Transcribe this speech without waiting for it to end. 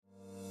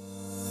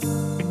All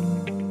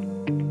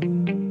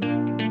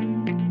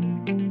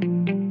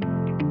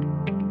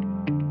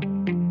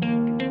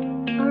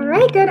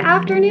right, good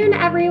afternoon,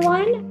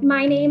 everyone.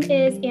 My name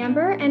is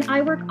Amber, and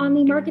I work on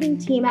the marketing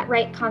team at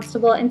Wright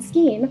Constable and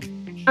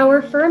Skeen.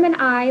 Our firm and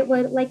I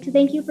would like to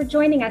thank you for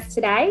joining us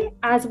today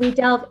as we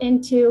delve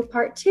into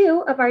part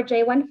 2 of our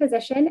J1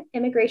 Physician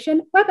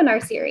Immigration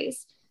webinar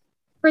series.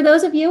 For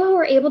those of you who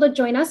were able to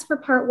join us for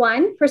part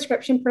 1,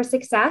 Prescription for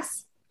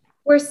Success,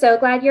 we're so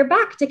glad you're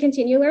back to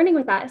continue learning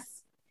with us.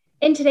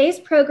 In today's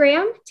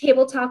program,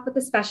 Table Talk with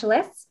the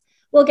Specialists,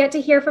 we'll get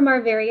to hear from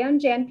our very own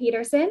Jan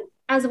Peterson,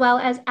 as well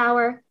as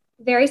our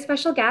very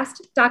special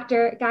guest,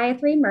 Dr.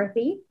 Gayatri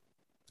Murthy.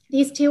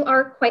 These two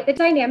are quite the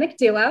dynamic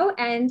duo,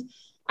 and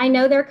I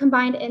know their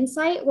combined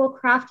insight will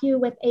craft you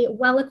with a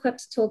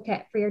well-equipped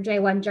toolkit for your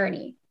J1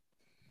 journey.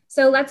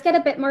 So let's get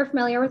a bit more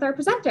familiar with our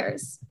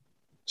presenters.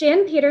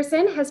 Jan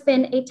Peterson has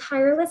been a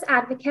tireless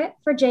advocate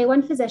for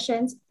J1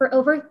 physicians for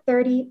over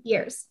 30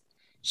 years.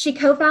 She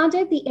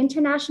co-founded the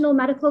International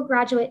Medical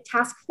Graduate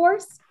Task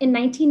Force in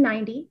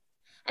 1990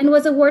 and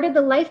was awarded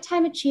the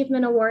Lifetime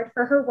Achievement Award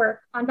for her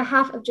work on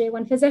behalf of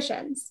J1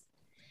 physicians.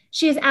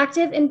 She is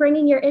active in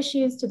bringing your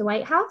issues to the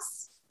White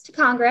House, to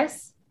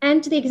Congress,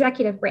 and to the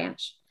executive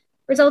branch,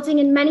 resulting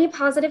in many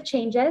positive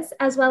changes,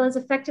 as well as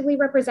effectively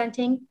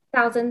representing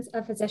thousands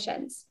of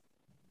physicians.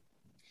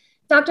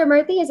 Dr.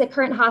 Murthy is a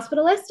current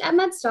hospitalist at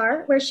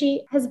MedStar, where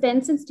she has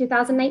been since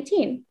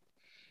 2019.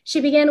 She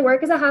began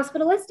work as a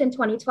hospitalist in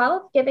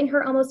 2012, giving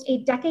her almost a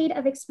decade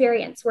of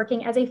experience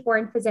working as a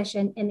foreign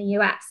physician in the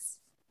US.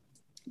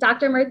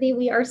 Dr. Murthy,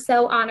 we are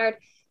so honored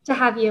to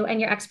have you and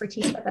your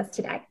expertise with us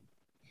today.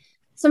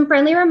 Some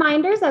friendly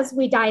reminders as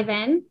we dive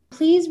in.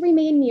 Please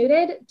remain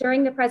muted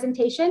during the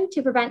presentation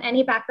to prevent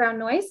any background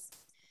noise.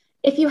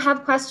 If you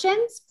have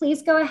questions,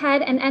 please go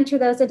ahead and enter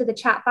those into the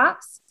chat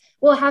box.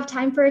 We'll have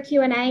time for a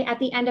Q&A at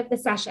the end of the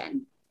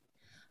session.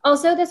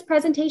 Also, this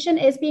presentation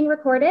is being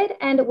recorded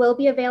and will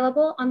be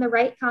available on the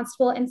Wright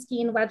Constable and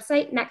Skeen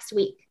website next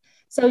week.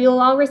 So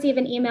you'll all receive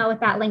an email with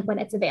that link when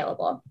it's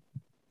available.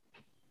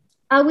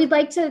 We'd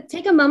like to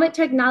take a moment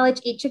to acknowledge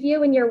each of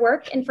you in your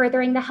work in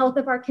furthering the health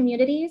of our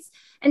communities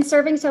and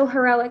serving so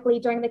heroically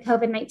during the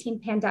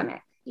COVID-19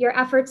 pandemic. Your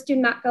efforts do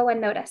not go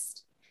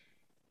unnoticed.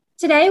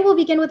 Today, we'll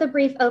begin with a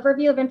brief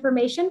overview of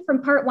information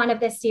from part 1 of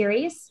this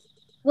series.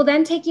 We'll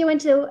then take you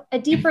into a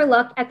deeper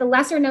look at the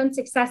lesser known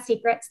success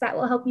secrets that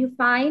will help you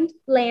find,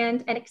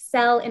 land, and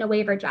excel in a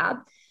waiver job,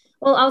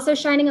 while also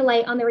shining a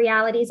light on the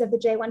realities of the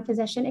J1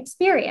 physician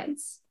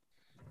experience.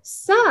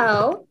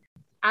 So,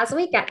 as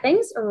we get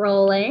things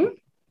rolling,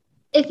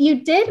 if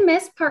you did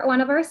miss part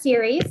 1 of our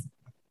series,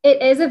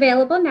 it is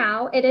available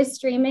now. It is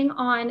streaming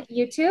on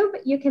YouTube.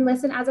 You can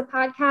listen as a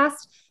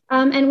podcast.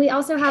 And we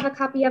also have a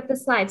copy of the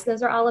slides.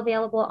 Those are all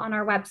available on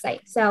our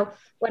website. So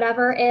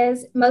whatever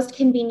is most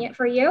convenient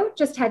for you,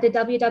 just head to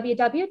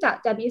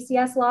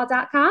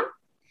www.wcslaw.com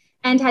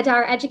and head to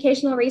our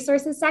educational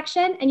resources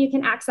section, and you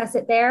can access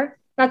it there.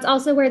 That's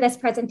also where this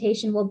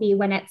presentation will be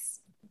when it's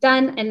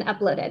done and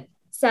uploaded.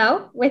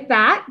 So with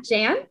that,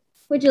 Jan,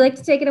 would you like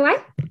to take it away?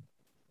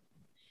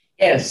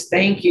 Yes,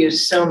 thank you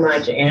so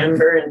much,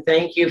 Amber, and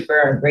thank you for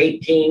our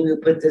great team who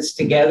put this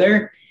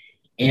together.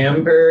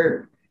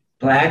 Amber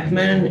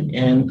Blackman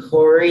and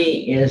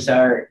Corey is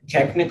our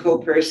technical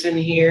person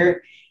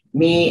here,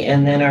 me,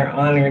 and then our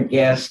honored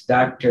guest,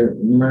 Dr.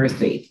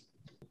 Murthy.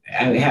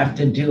 I have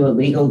to do a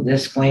legal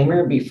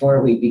disclaimer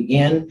before we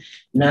begin.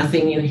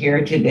 Nothing you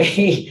hear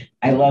today,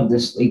 I love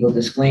this legal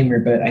disclaimer,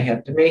 but I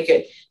have to make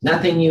it.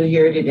 Nothing you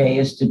hear today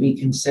is to be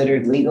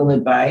considered legal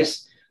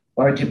advice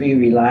or to be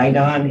relied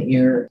on.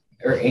 You're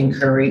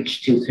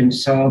encouraged to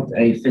consult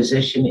a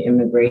physician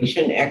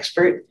immigration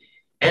expert,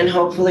 and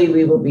hopefully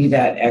we will be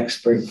that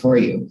expert for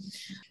you.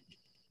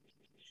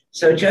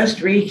 So just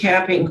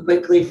recapping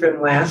quickly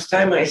from last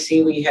time, I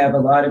see we have a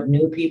lot of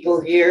new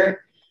people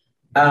here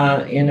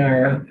in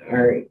our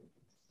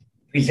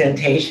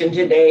presentation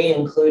today,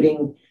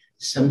 including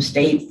some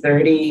State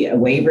 30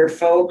 waiver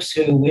folks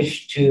who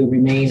wish to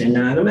remain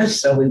anonymous,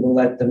 so we will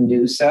let them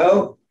do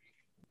so.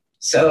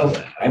 So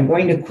I'm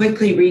going to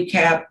quickly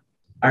recap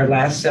our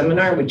last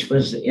seminar, which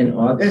was in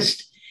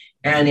August,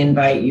 and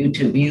invite you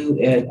to view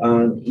it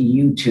on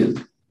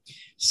YouTube.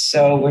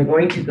 So we're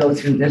going to go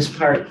through this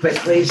part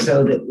quickly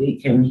so that we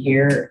can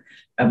hear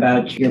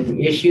about your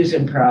issues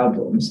and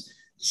problems.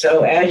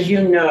 So as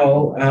you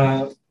know,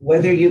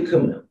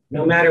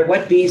 no matter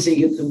what visa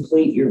you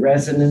complete your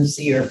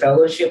residency or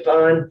fellowship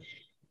on,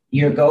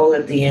 your goal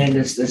at the end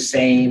is the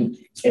same.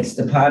 It's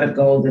the pot of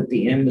gold at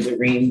the end of the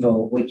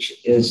rainbow,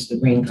 which is the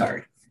green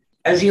card.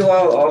 As you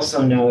all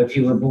also know, if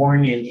you were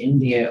born in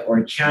India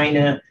or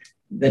China,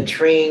 the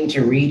train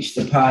to reach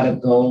the pot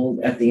of gold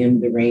at the end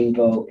of the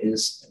rainbow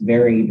is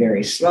very,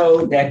 very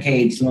slow,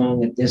 decades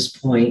long at this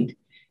point.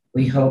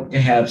 We hope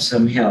to have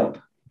some help.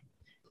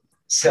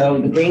 So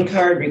the green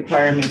card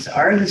requirements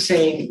are the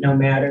same no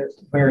matter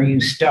where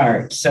you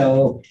start.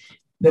 So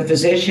the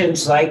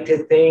physicians like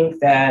to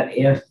think that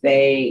if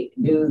they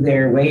do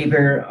their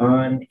waiver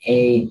on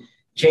a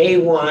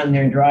J1,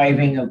 they're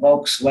driving a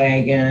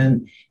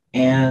Volkswagen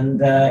And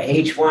the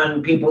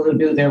H1, people who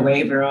do their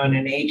waiver on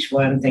an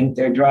H1 think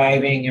they're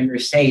driving a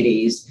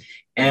Mercedes.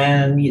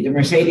 And the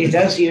Mercedes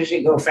does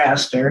usually go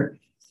faster,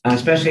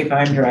 especially if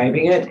I'm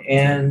driving it,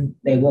 and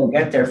they will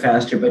get there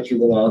faster, but you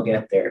will all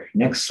get there.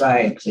 Next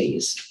slide,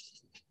 please.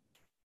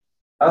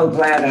 Oh,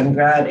 I'm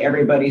glad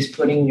everybody's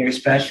putting their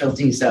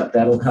specialties up.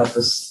 That'll help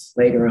us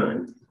later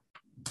on.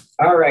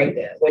 All right,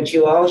 what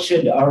you all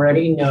should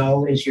already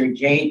know is your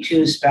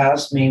J2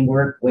 spouse may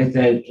work with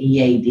an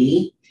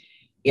EAD.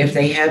 If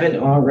they haven't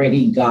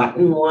already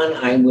gotten one,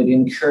 I would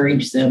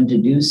encourage them to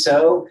do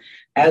so.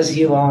 As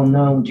you all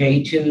know,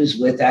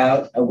 J2s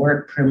without a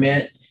work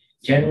permit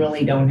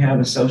generally don't have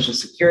a social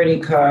security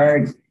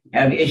card,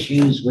 have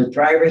issues with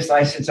driver's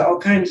license, all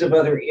kinds of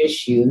other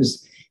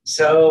issues.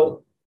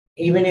 So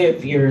even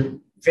if you're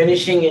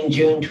finishing in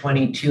June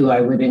 22,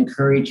 I would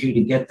encourage you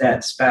to get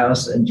that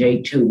spouse a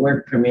J2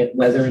 work permit,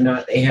 whether or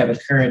not they have a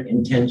current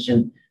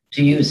intention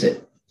to use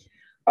it.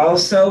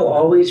 Also,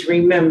 always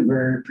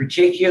remember,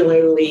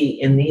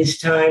 particularly in these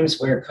times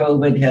where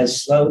COVID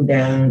has slowed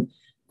down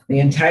the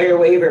entire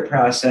waiver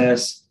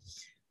process,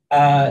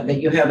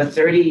 that you have a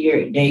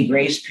 30-day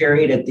grace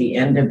period at the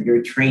end of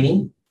your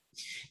training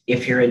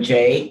if you're a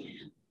J.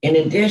 In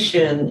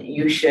addition,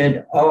 you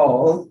should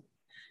all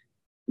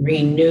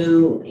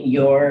renew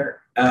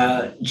your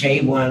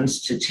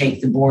J1s to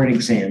take the board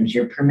exams.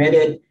 You're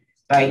permitted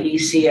by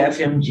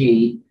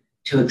ECFMG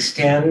to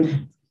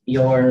extend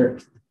your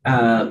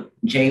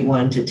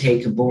J1 to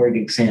take a board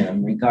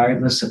exam,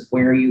 regardless of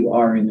where you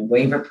are in the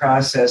waiver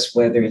process,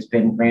 whether it's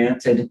been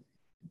granted,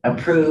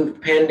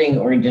 approved, pending,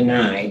 or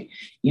denied.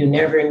 You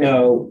never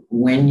know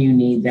when you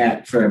need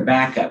that for a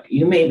backup.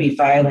 You may be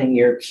filing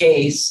your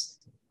case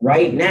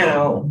right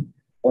now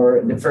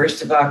or the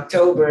 1st of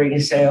October, and you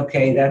say,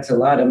 okay, that's a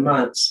lot of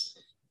months,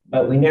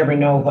 but we never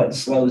know what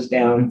slows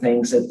down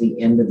things at the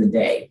end of the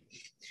day.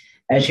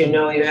 As you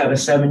know, you have a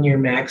 7-year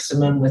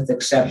maximum with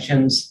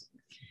exceptions,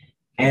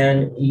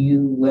 and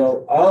you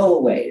will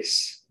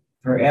always,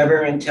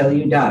 forever until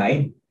you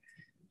die,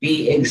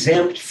 be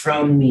exempt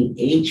from the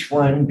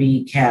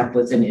H-1B cap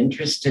with an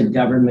interested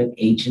government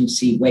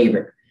agency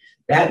waiver.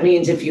 That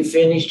means if you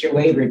finished your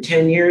waiver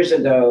 10 years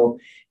ago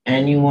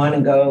and you want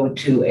to go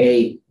to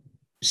a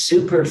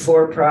super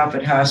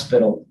for-profit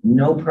hospital,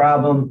 no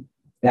problem,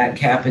 that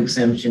cap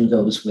exemption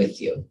goes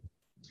with you.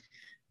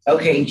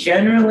 Okay,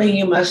 generally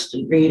you must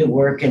agree to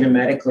work in a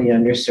medically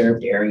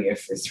underserved area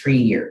for 3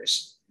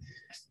 years,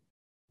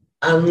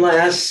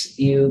 unless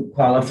you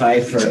qualify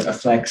for a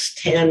Flex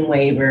 10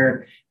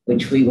 waiver,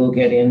 which we will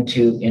get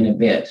into in a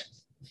bit.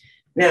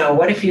 Now,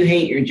 what if you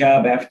hate your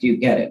job after you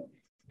get it?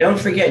 Don't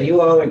forget,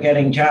 you all are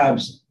getting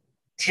jobs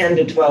 10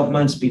 to 12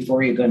 months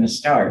before you're going to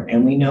start.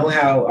 And we know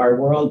how our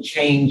world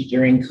changed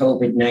during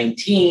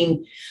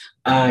COVID-19.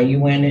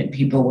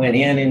 People went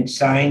in and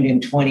signed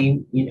in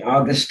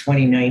August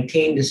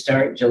 2019 to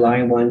start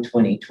July 1,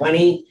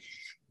 2020.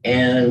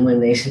 And when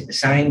they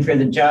signed for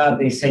the job,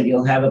 they said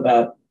you'll have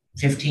about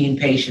 15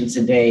 patients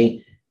a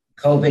day.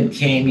 COVID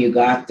came, you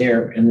got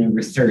there, and there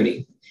were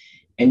 30.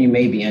 And you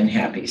may be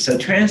unhappy. So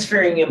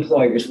transferring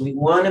employers, we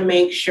want to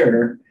make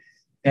sure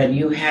that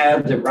you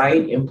have the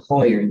right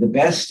employer, the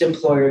best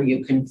employer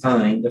you can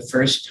find the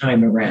first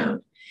time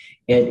around.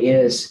 It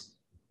is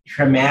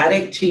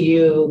traumatic to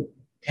you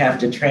to have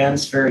to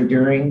transfer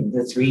during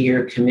the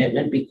 3-year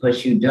commitment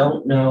because you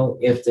don't know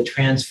if the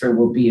transfer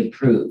will be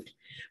approved.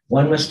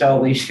 One must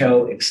always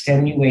show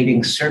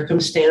extenuating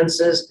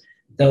circumstances.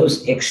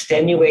 Those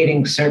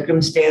extenuating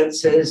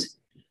circumstances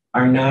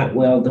are not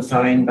well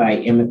defined by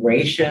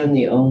immigration.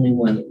 The only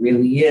one that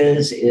really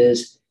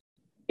is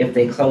if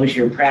they close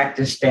your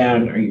practice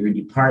down or your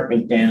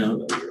department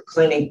down or your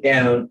clinic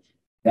down,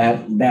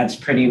 that's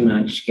pretty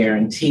much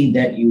guaranteed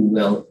that you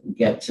will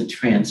get to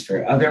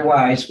transfer.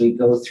 Otherwise, we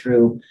go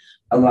through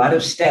a lot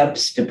of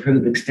steps to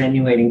prove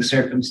extenuating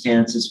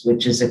circumstances,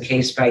 which is a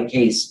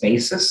case-by-case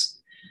basis,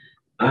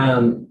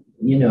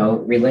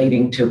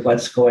 relating to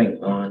what's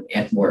going on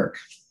at work.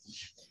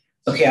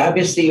 Okay,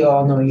 obviously you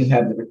all know you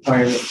have the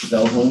requirement to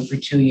go home for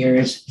 2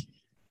 years.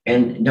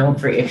 And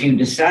if you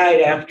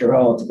decide after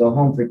all to go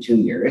home for 2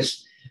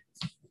 years,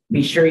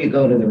 be sure you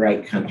go to the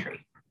right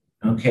country.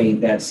 Okay,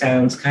 that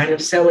sounds kind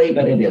of silly,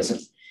 but it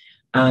isn't.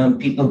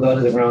 People go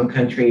to the wrong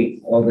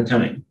country all the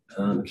time.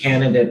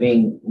 Canada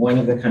being one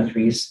of the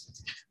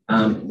countries.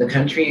 The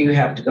country you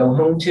have to go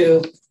home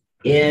to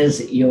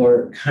is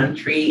your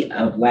country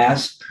of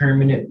last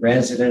permanent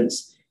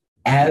residence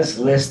as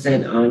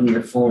listed on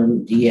your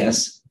Form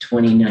DS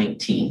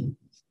 2019.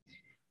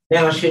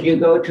 Now, should you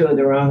go to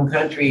the wrong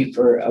country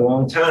for a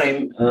long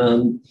time,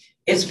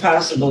 it's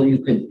possible you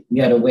could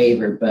get a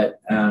waiver,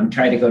 but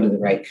try to go to the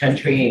right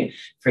country.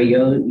 For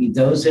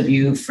those of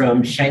you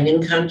from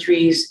Schengen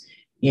countries,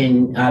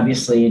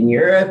 obviously in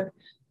Europe,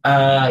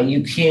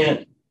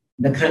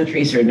 the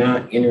countries are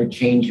not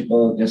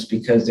interchangeable just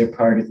because they're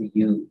part of the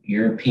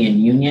European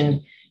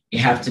Union. You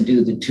have to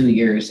do the 2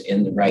 years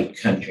in the right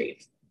country.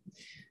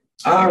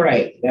 All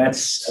right,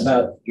 that's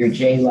about your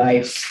J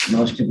life.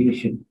 Most of you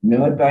should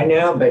know it by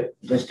now, but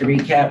just to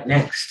recap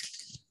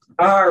next.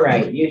 All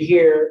right, you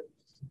hear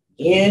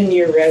in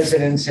your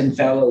residence and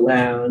fellow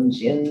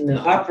lounge, in the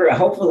opera,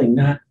 hopefully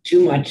not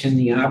too much in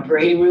the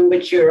operating room,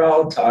 but you're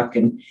all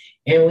talking.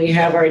 And we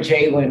have our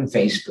J1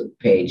 Facebook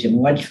page, and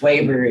which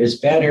waiver is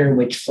better,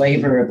 which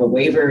flavor of a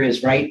waiver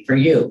is right for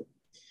you.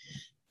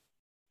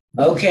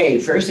 Okay,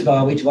 first of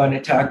all, we want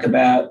to talk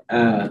about,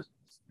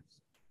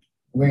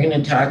 we're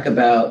going to talk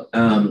about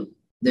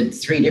the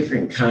three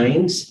different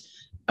kinds.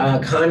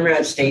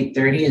 Conrad State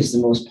 30 is the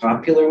most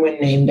popular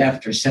one, named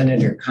after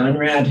Senator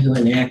Conrad, who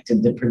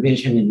enacted the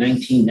provision in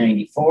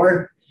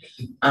 1994,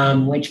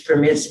 which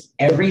permits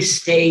every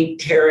state,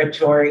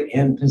 territory,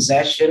 and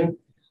possession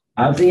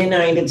of the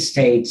United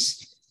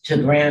States to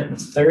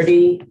grant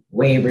 30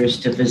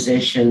 waivers to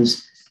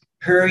physicians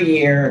per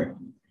year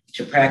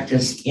to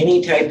practice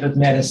any type of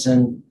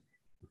medicine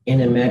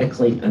in a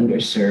medically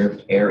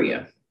underserved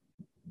area.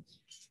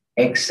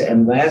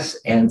 Unless,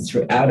 and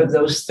out of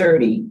those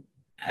 30,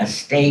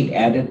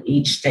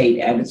 each state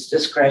at its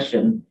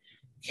discretion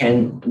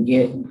can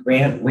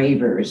grant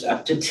waivers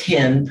up to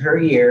 10 per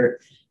year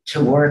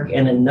to work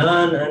in a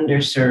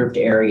non-underserved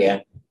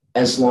area,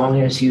 as long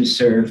as you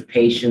serve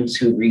patients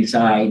who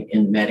reside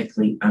in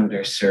medically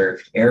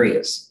underserved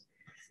areas.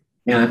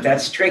 Now, if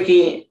that's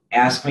tricky,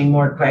 ask me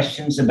more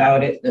questions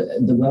about it.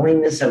 The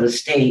willingness of a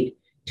state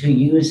to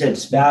use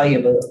its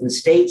valuable, the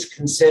states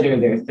consider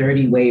their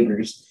 30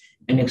 waivers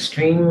an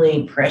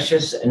extremely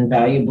precious and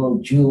valuable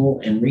jewel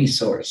and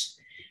resource.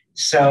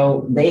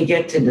 So they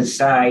get to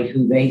decide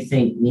who they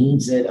think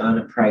needs it on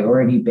a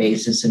priority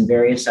basis and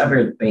various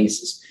other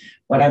bases.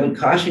 What I would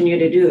caution you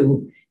to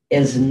do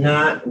is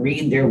not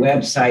read their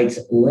websites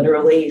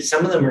literally.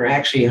 Some of them are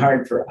actually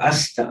hard for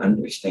us to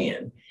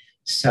understand.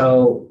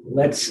 So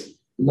let's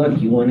look,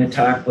 you want to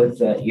talk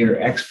with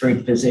your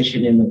expert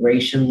physician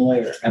immigration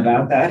lawyer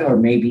about that, or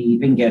maybe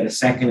even get a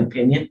second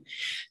opinion.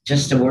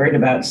 Just a word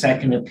about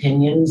second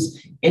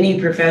opinions.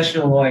 Any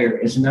professional lawyer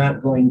is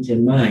not going to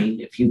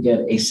mind if you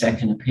get a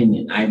second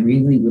opinion. I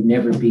really would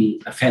never be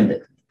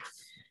offended.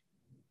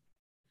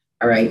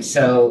 All right,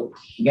 so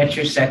get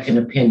your second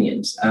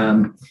opinions.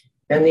 Then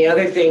the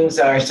other things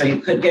are, so you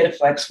could get a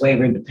flex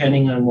waiver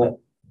depending on what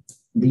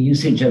the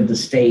usage of the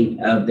state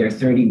of their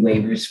 30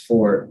 waivers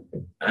for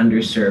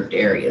underserved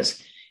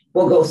areas.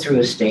 We'll go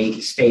through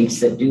states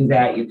that do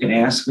that. You can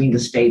ask me, the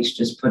states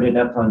just put it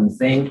up on the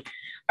thing.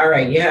 All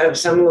right, you have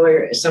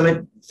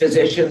some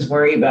physicians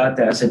worry about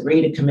this.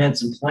 Agree to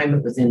commence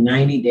employment within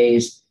 90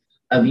 days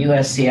of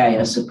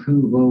USCIS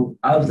approval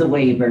of the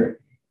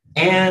waiver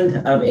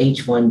and of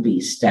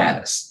H-1B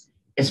status.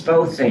 It's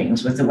both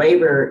things. With the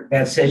waiver,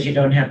 that says you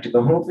don't have to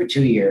go home for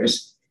 2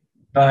 years,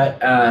 but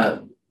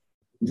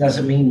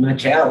doesn't mean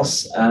much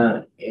else.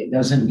 It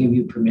doesn't give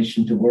you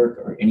permission to work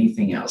or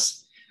anything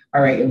else.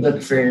 All right, you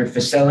look for your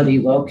facility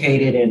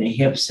located in a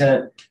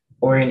HPSA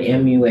or an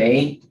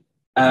MUA.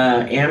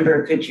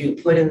 Amber, could you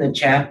put in the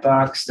chat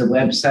box the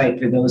website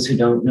for those who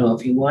don't know?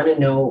 If you want to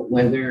know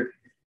whether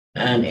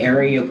an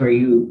area where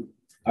you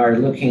are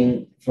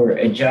looking for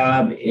a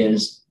job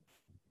is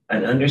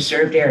an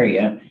underserved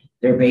area,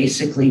 they're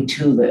basically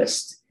two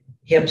lists,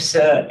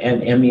 HPSA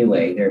and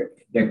MUA.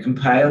 They're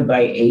compiled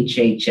by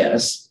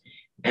HHS,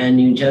 and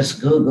you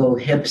just Google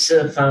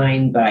HPSA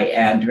find by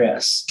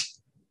address,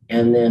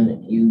 and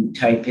then you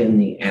type in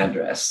the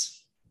address.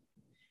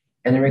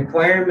 And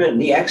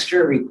the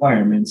extra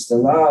requirements, the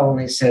law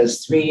only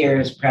says 3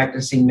 years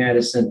practicing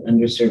medicine,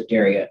 underserved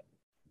area,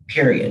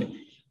 period.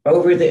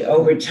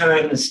 Over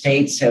time, the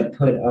states have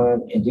put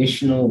on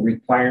additional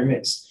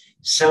requirements,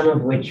 some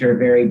of which are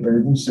very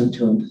burdensome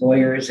to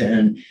employers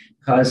and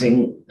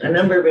causing a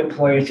number of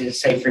employers to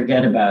say,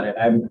 forget about it.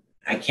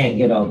 I can't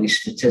get all these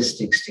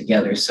statistics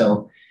together.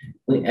 So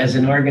as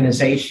an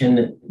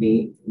organization,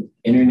 the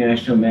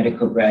International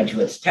Medical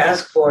Graduates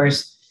Task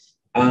Force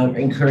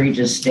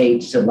encourages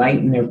states to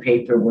lighten their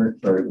paperwork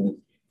burden,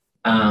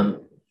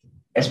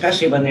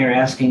 especially when they're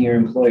asking your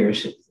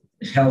employers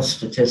health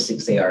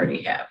statistics they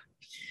already have.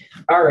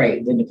 All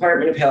right, the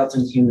Department of Health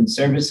and Human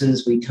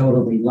Services, we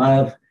totally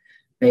love.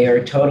 They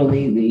are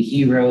totally the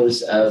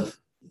heroes of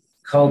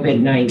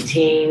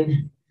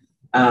COVID-19.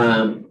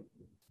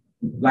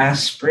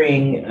 Last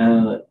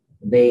spring,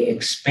 they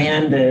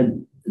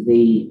expanded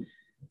the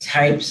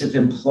types of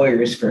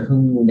employers for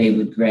whom they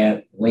would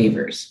grant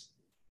waivers.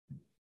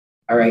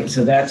 All right,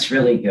 so that's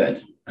really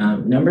good.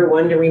 Number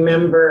one, to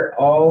remember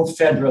all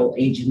federal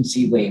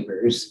agency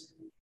waivers,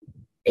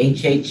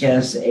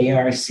 HHS,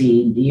 ARC,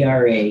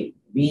 DRA,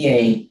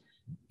 VA,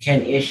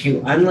 can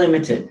issue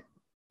unlimited.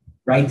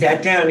 Write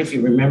that down if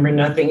you remember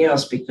nothing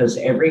else, because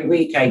every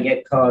week I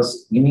get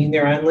calls, you mean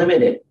they're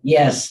unlimited?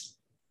 Yes,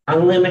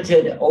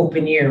 unlimited,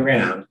 open year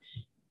round.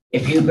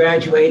 If you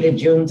graduated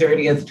June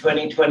 30th,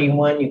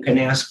 2021, you can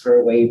ask for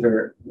a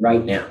waiver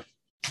right now.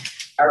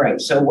 All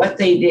right, so what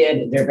they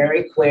did, they're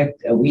very quick,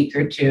 a week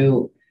or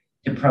two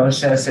to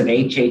process an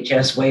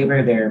HHS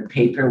waiver, their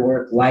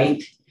paperwork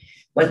light.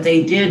 What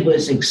they did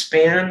was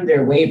expand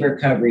their waiver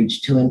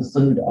coverage to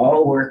include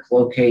all work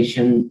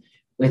location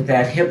with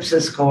that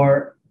HPSA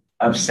score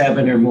of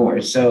 7 or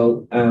more.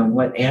 So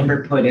what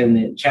Amber put in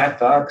the chat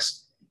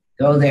box,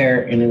 Go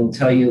there and it'll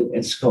tell you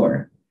its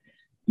score.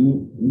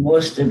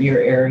 Most of your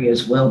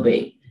areas will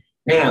be.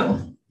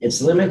 Now,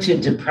 it's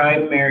limited to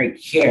primary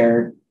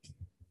care,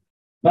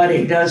 but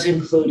it does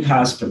include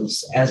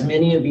hospitals. As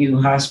many of you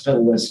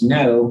hospitalists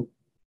know,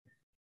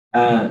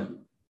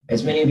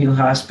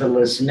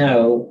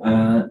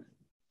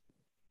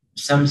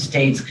 some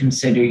states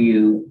consider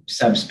you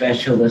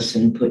subspecialists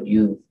and put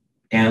you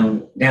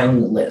down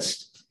the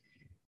list.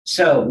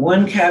 So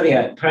one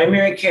caveat,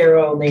 primary care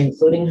only,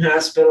 including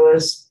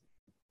hospitalists.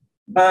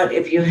 But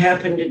if you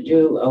happen to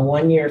do a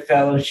one-year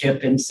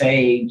fellowship in,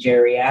 say,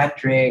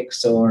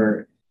 geriatrics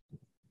or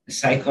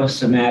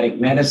psychosomatic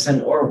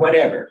medicine or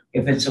whatever,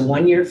 if it's a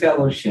one-year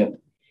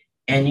fellowship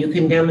and you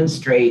can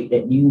demonstrate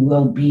that you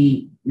will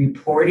be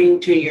reporting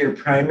to your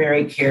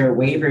primary care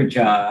waiver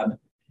job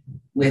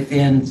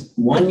within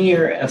 1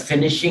 year of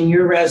finishing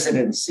your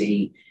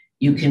residency,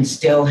 you can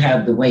still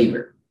have the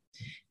waiver.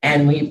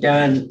 And we've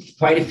done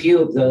quite a few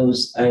of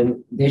those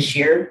this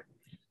year.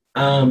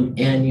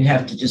 And you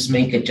have to just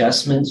make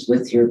adjustments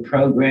with your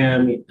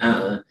program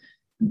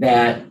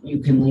that you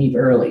can leave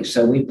early.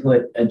 So we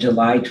put a June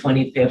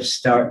 25th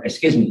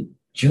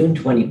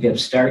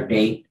start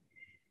date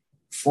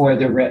for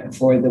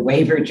the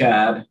waiver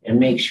job and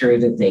make sure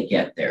that they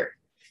get there.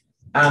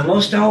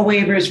 Most all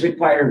waivers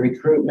require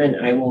recruitment.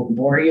 I won't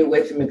bore you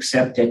with them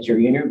except at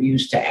your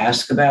interviews to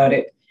ask about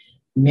it.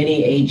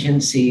 Many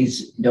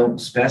agencies don't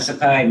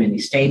specify, many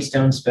states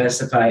don't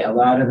specify. A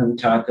lot of them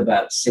talk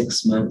about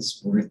 6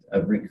 months worth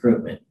of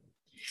recruitment.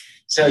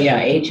 So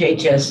yeah,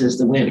 HHS is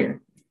the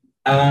winner.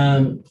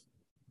 Amber,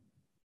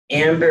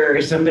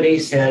 somebody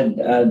said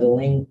the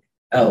link.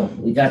 Oh,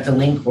 we got the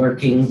link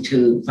working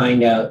to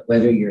find out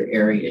whether your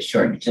area is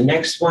shortage. The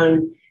next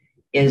one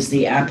is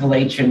the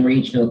Appalachian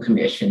Regional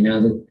Commission.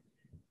 Now,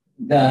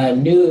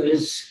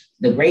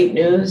 the great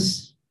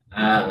news,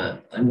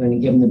 I'm going to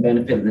give them the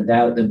benefit of the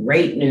doubt. The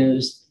great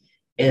news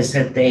is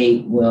that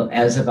they will,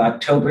 as of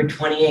October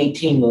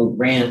 2018, will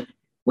grant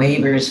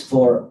waivers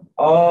for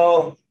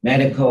all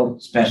medical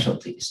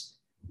specialties,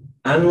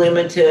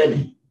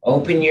 unlimited,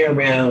 open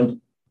year-round,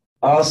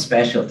 all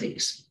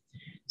specialties.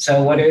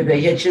 So what are the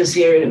hitches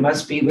here? It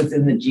must be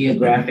within the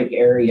geographic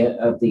area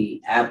of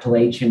the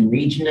Appalachian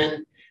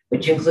region,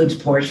 which includes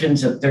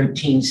portions of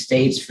 13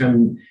 states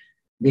from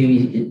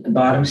the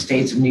bottom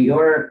states of New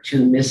York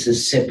to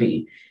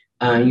Mississippi.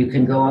 You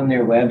can go on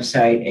their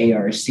website,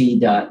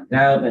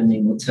 arc.gov, and they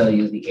will tell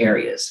you the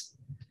areas.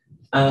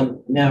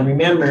 Now,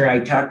 remember, I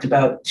talked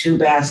about two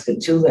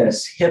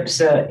lists,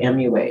 HPSA,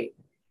 MUA,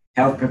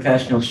 Health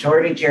Professional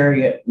Shortage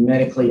Area,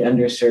 Medically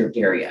Underserved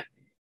Area.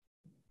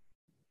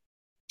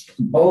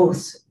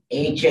 Both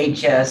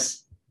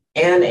HHS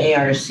and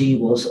ARC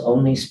will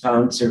only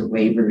sponsor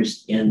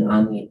waivers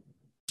on the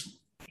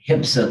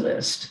HPSA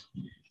list.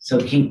 So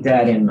keep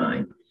that in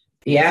mind.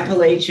 The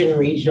Appalachian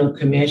Regional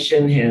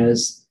Commission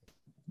has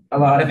a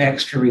lot of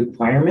extra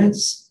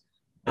requirements,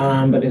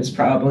 but it's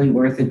probably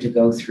worth it to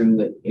go through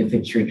it if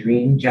it's your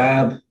dream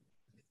job.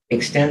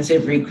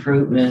 Extensive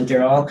recruitment,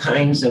 there are all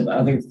kinds of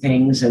other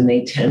things, and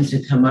they tend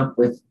to come up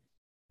with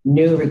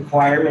new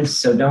requirements.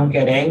 So don't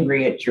get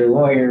angry at your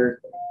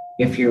lawyer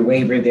if your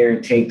waiver there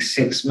takes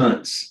 6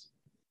 months,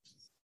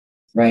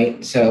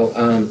 right? So,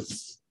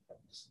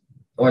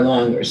 or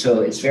longer.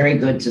 So it's very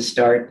good to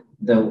start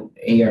the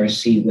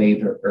ARC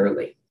waiver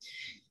early.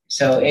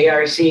 So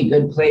ARC,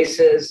 good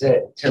places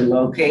to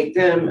locate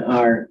them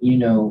are,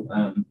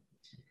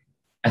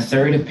 a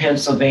third of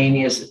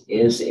Pennsylvania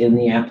is in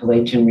the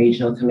Appalachian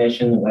Regional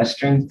Commission, the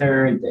Western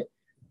third.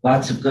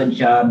 Lots of good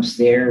jobs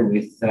there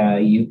with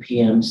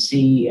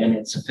UPMC and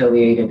its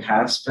affiliated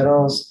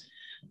hospitals.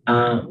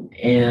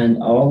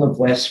 And all of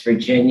West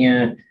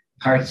Virginia,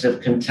 parts of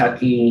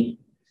Kentucky,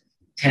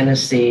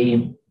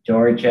 Tennessee,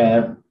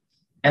 Georgia,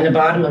 and the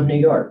bottom of New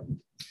York.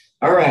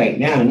 All right,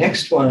 now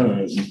next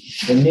one,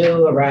 the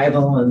new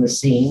arrival on the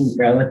scene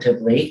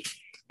relatively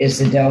is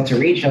the Delta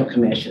Regional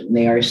Commission.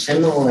 They are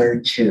similar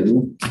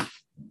to,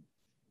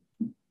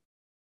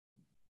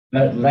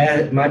 but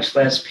much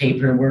less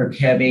paperwork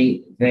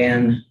heavy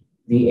than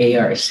the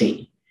ARC.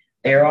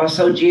 They're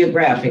also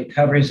geographic,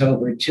 covers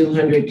over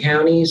 200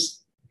 counties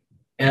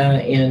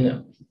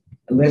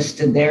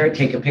listed there.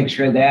 Take a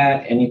picture of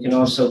that, and you can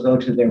also go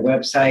to their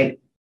website,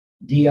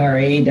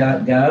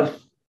 dra.gov.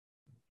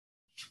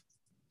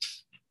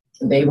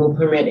 They will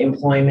permit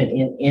employment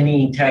in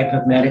any type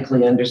of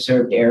medically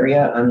underserved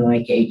area,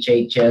 unlike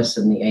HHS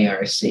and the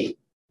ARC.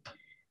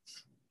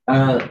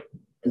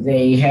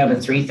 They have a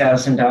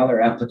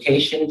 $3,000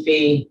 application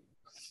fee,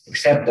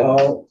 except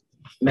all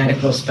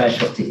medical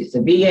specialties.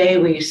 The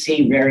VA we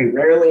see very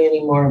rarely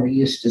anymore. We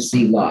used to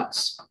see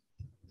lots.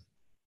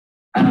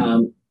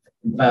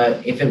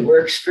 But if it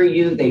works for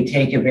you, they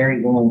take a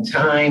very long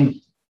time.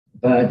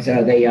 But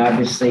they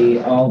obviously,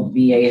 all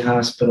VA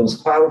hospitals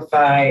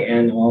qualify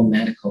and all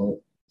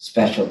medical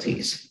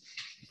specialties.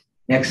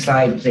 Next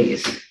slide,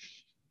 please.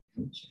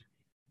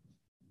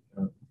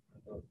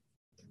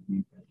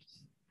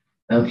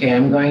 Okay,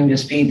 I'm going to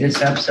speed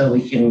this up so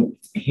we can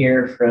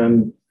hear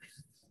from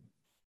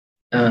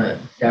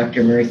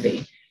Dr.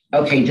 Murthy.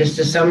 Okay, just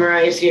to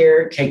summarize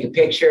here, take a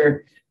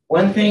picture.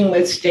 One thing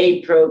with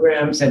state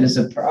programs that is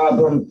a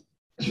problem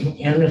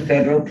in the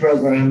federal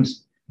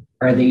programs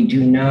are they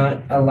do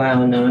not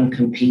allow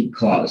non-compete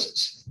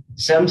clauses.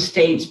 Some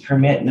states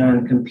permit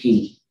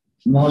non-compete,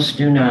 most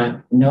do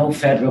not. No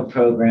federal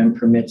program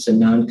permits a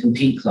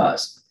non-compete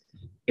clause.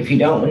 If you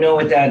don't know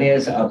what that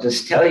is, I'll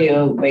just tell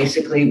you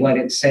basically what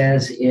it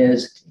says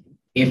is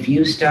if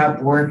you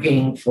stop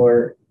working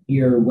for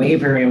your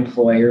waiver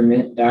employer,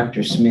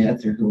 Dr.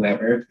 Smith or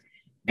whoever,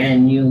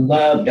 and you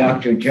love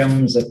Dr.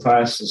 Jones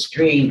across the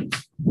street,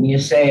 and you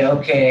say,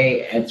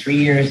 okay, at 3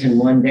 years and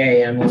 1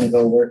 day, I'm going to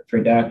go work for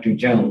Dr.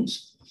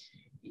 Jones.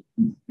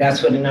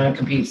 That's what a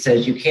non-compete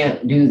says. You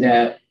can't do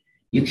that.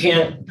 You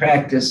can't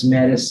practice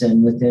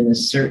medicine within a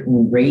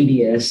certain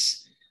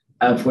radius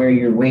of where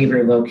your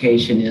waiver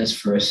location is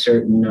for a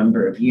certain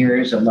number of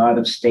years. A lot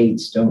of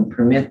states don't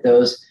permit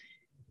those,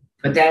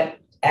 but that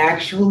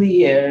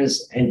actually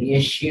is an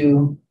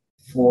issue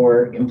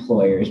for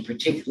employers,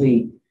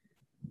 particularly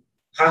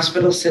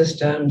hospital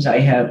systems. I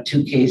have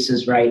 2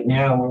 cases right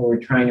now where we're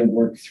trying to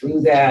work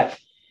through that.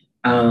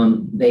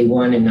 They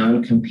want a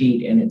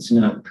non-compete and it's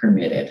not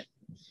permitted.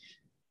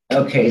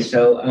 Okay,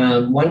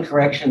 so one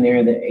correction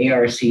there, the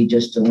ARC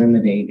just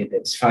eliminated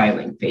its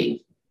filing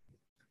fee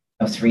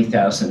of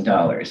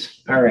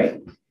 $3,000. All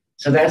right,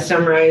 so that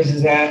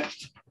summarizes that.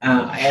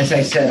 As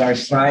I said, our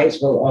slides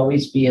will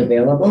always be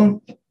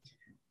available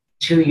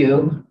to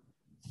you.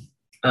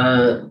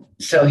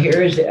 So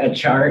here's a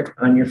chart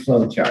on your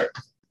flow chart.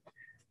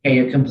 Okay,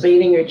 you're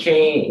completing your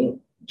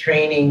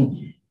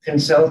training,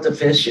 consult a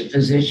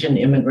physician,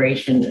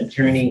 immigration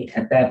attorney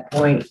at that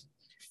point.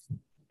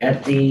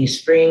 At the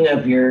spring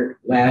of your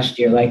last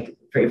year, like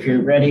if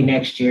you're ready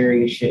next year,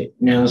 you should,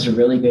 now's a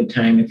really good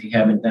time if you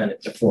haven't done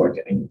it before.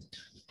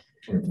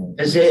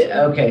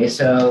 Okay,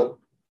 so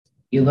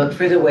you look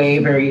for the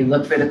waiver, you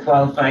look for the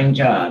qualifying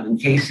job. In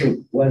case it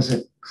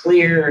wasn't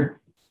clear,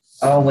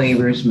 all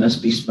waivers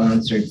must be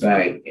sponsored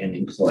by an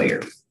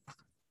employer.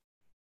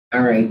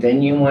 All right,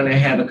 then you want to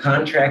have a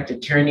contract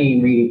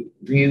attorney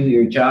review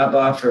your job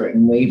offer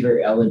and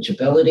waiver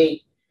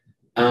eligibility.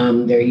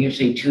 There are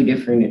usually 2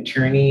 different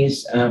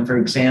attorneys. For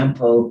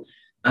example,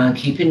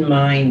 keep in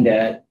mind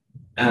that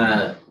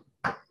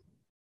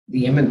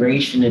the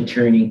immigration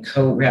attorney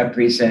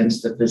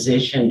co-represents the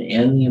physician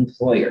and the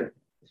employer.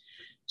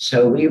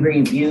 So we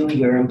review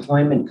your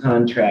employment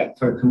contract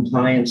for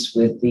compliance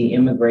with the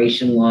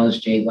immigration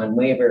laws, J-1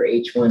 waiver,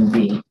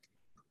 H-1B,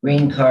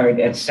 green card,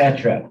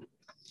 etc.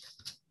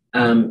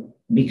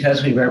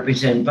 Because we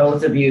represent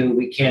both of you,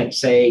 we can't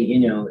say,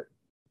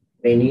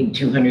 they need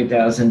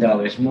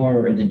 $200,000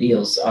 more or the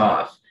deal's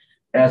off.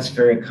 That's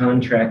for a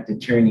contract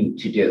attorney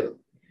to do.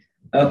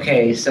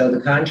 Okay, so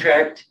the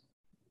contract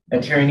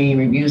attorney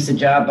reviews the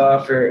job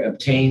offer,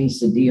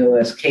 obtains the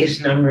DOS case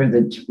number.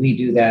 That we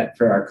do that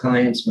for our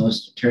clients,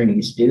 most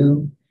attorneys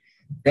do.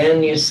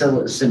 Then you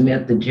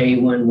submit the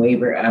J-1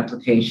 waiver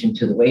application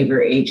to the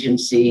waiver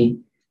agency.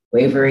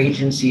 Waiver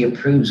agency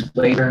approves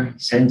waiver,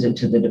 sends it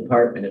to the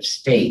Department of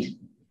State.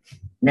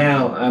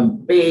 Now, a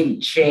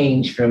big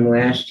change from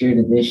last year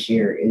to this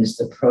year is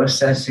the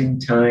processing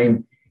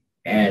time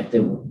at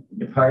the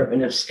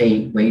Department of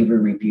State waiver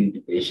review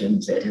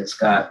divisions. It has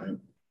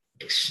gotten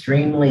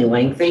extremely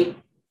lengthy.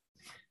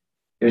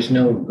 There's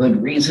no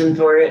good reason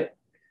for it.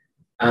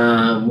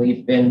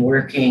 We've been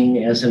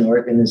working as an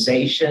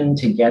organization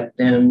to get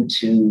them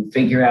to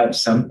figure out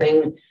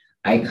something.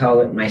 I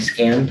call it my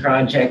scan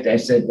project. I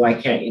said, why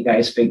can't you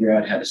guys figure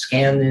out how to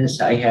scan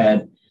this? I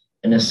had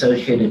an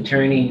associate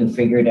attorney who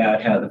figured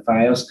out how the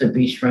files could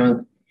be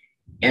shrunk,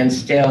 and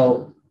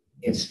still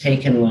it's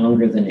taken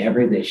longer than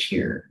ever this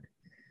year.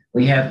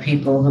 We have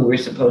people who were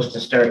supposed to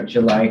start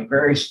July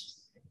 1st,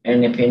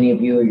 and if any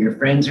of you or your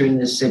friends are in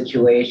this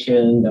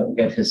situation, don't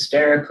get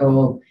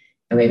hysterical,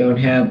 and they don't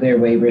have their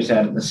waivers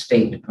out of the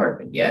State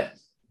Department yet.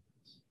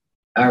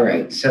 All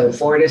right, so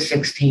 4 to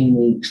 16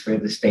 weeks for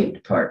the State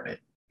Department.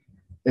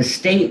 The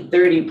State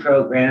 30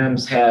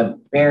 programs have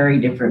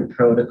very different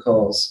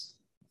protocols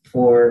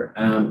for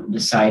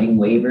deciding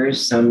waivers.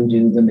 Some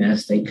do them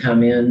as they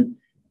come in.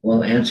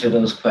 We'll answer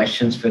those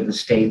questions for the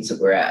states that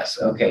were asked.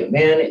 Okay,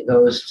 then it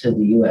goes to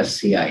the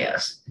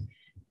USCIS.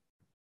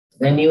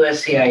 Then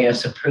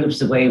USCIS approves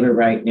the waiver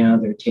right now.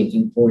 They're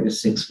taking 4 to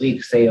 6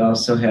 weeks. They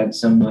also had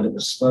somewhat of a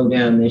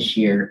slowdown this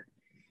year.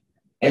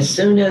 As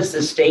soon as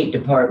the State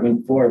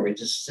Department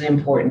forwards, this is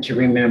important to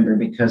remember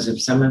because if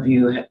some of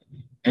you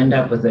end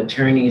up with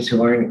attorneys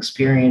who aren't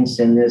experienced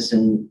in this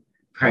and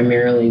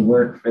primarily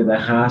work for the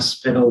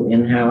hospital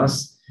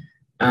in-house.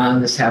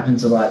 This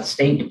happens a lot.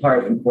 State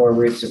Department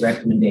forwards a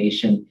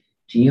recommendation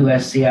to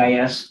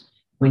USCIS.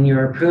 When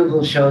your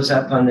approval shows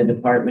up on the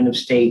Department of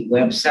State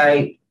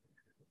website,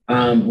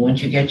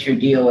 once you get your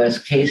DOS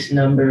case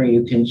number,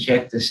 you can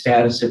check the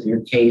status of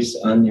your case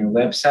on their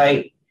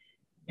website,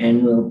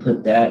 and we'll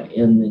put that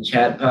in the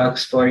chat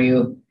box for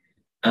you.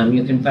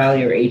 You can file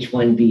your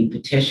H-1B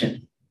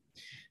petition.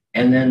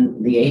 And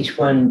then the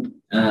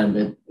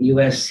the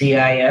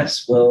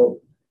USCIS will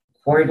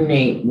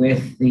coordinate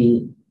with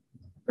the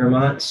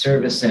Vermont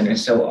Service Center.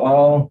 So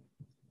all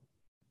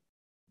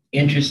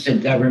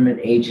interested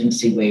government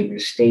agency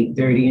waivers, state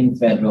 30 and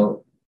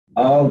federal,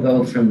 all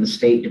go from the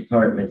State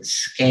Department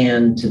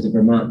scan to the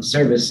Vermont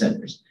Service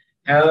Centers.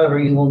 However,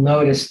 you will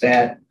notice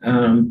that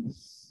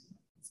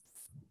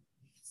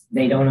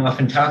they don't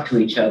often talk to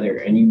each other,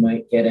 and you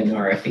might get an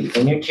RFE.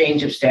 When your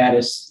change of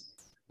status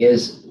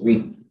is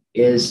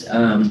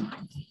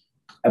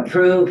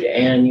approved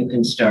and you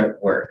can start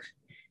work.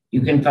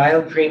 You can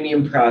file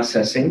premium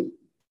processing.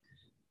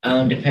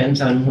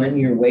 Depends on when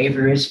your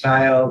waiver is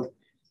filed.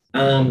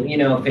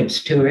 If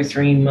it's 2 or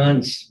 3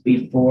 months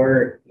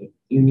before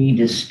you need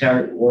to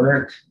start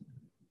work,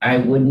 I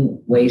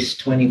wouldn't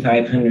waste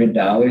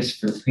 $2,500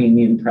 for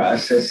premium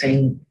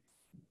processing.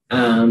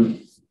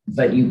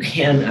 But you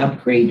can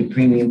upgrade to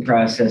premium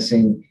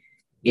processing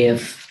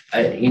if,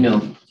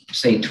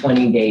 say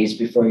 20 days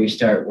before you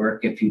start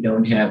work if you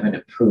don't have an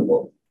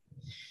approval.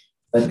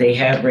 But they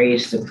have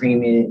raised the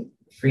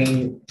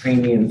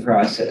premium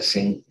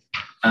processing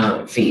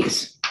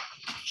fees.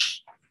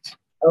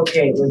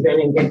 Okay, we're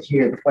going to get to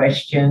your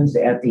questions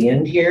at the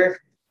end here.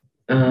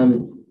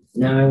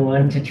 Now I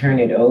want to turn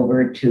it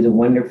over to the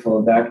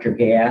wonderful Dr.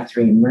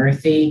 Gayatri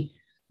Murthy.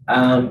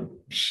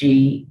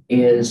 She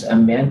is a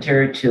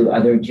mentor to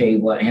other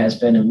J1, has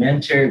been a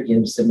mentor,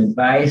 gives them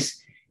advice,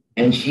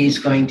 and she's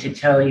going to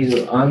tell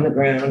you on the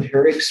ground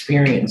her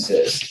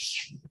experiences.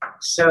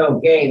 So,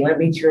 Gay, let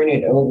me turn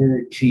it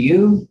over to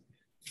you.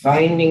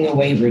 Finding a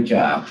waiver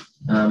job.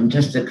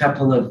 Just a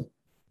couple of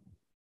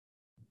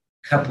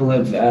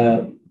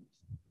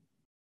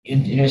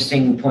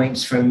interesting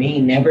points from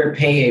me. Never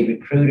pay a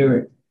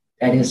recruiter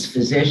that is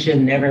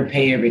physician. Never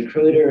pay a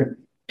recruiter,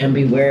 and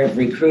beware of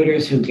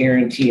recruiters who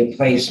guarantee a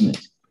placement.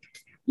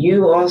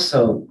 You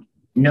also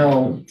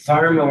know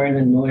far more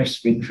than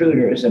most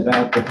recruiters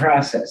about the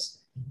process.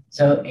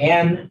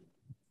 And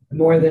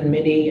more than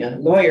many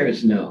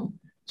lawyers know.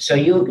 So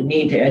you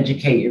need to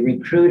educate your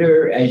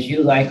recruiter, as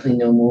you likely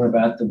know more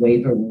about the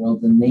waiver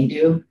world than they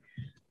do.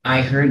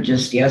 I heard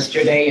just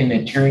yesterday an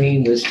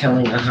attorney was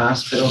telling a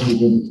hospital he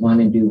didn't want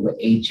to do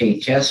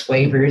HHS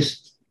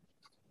waivers.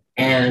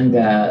 And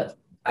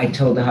I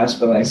told the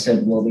hospital, I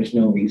said, well, there's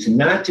no reason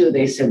not to.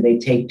 They said they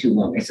take too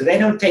long. I said, they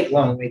don't take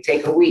long, they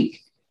take a week.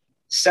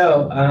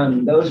 So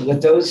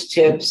with those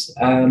tips,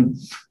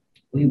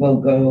 we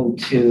will go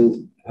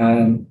to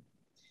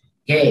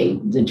Gay,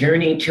 the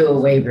journey to a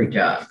waiver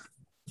job.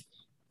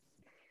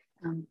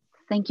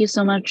 Thank you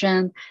so much,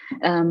 Jen.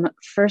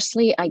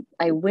 Firstly,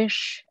 I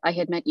wish I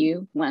had met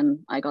you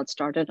when I got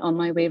started on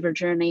my waiver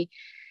journey.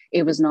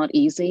 It was not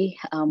easy,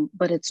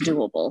 but it's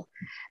doable.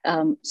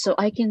 So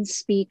I can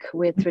speak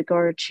with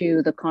regard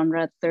to the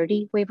Conrad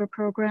 30 waiver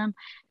program.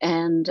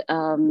 And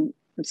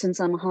since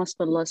I'm a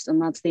hospitalist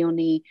and that's the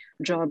only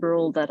job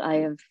role that I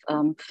have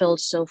filled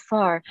so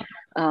far,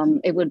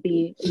 it would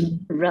be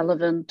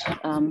relevant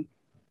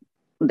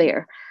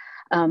there.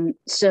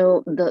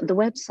 So the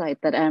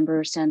website that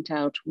Amber sent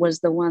out was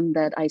the one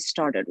that I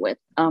started with.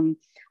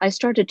 I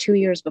started 2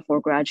 years before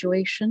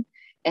graduation,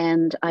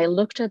 and I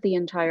looked at the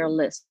entire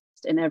list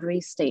in every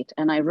state,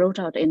 and I wrote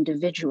out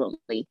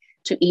individually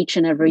to each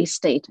and every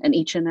state and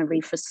each and every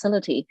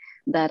facility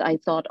that I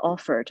thought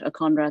offered a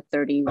Conrad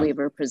 30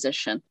 waiver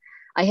position.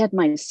 I had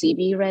my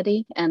CV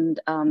ready,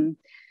 and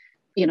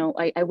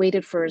I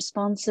waited for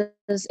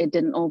responses. It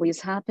didn't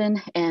always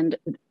happen, and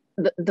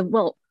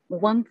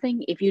one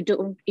thing, if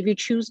you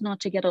choose not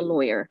to get a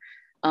lawyer,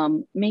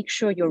 make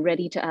sure you're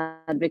ready to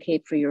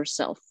advocate for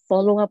yourself.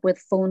 Follow up with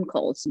phone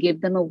calls, give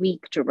them a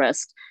week to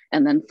rest,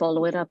 and then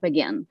follow it up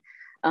again.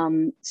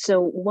 So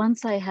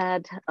once I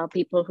had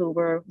people who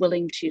were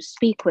willing to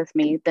speak with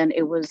me, then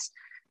it was,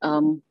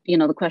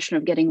 the question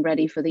of getting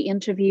ready for the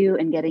interview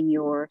and getting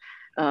your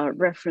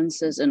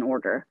references in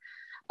order.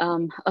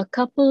 A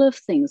couple of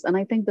things, and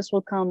I think this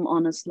will come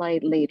on a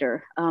slide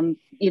later,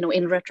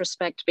 in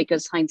retrospect,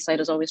 because hindsight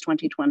is always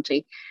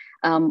 2020.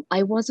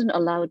 I wasn't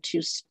allowed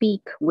to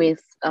speak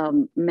with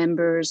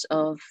members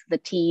of the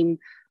team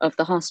of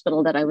the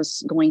hospital that I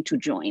was going to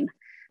join.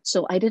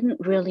 So I didn't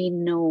really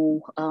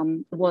know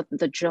what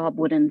the job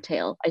would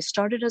entail. I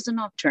started as a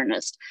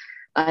nocturnist.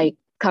 I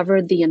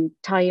covered the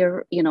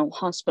entire,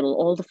 hospital,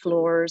 all the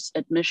floors,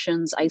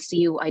 admissions,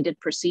 ICU. I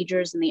did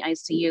procedures in the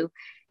ICU.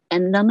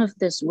 And none of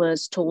this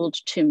was told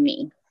to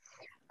me.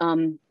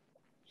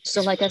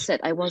 So like I said,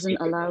 I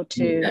wasn't allowed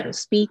to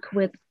speak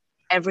with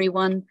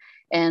everyone.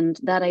 And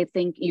that I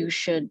think you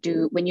should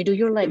do, when you do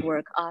your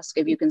legwork, ask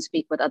if you can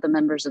speak with other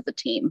members of the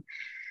team.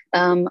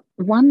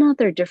 One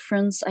other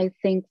difference, I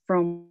think,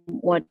 from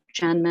what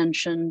Jan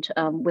mentioned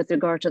with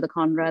regard to the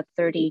Conrad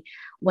 30,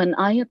 when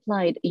I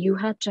applied, you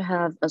had to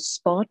have a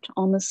spot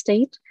on the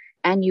state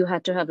and you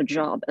had to have a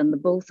job, and the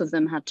both of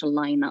them had to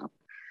line up.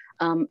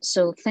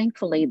 So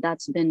thankfully,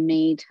 that's been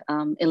made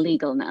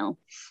illegal now.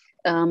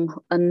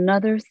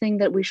 Another thing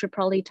that we should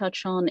probably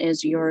touch on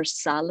is your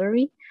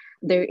salary.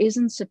 There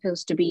isn't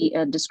supposed to be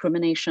a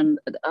discrimination.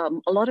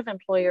 A lot of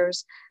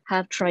employers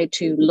have tried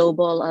to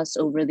lowball us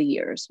over the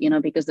years,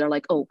 because they're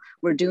like, oh,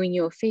 we're doing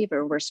you a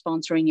favor. We're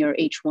sponsoring your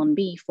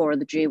H-1B for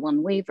the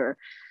J-1 waiver.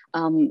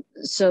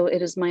 So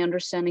it is my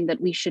understanding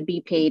that we should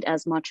be paid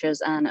as much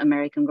as an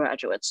American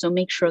graduate. So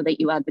make sure that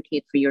you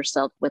advocate for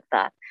yourself with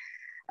that.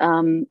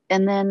 And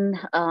then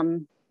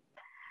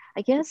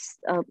I guess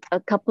a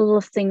couple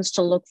of things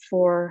to look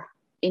for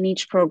in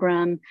each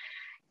program.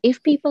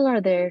 If people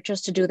are there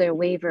just to do their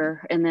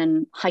waiver and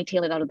then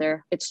hightail it out of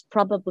there, it's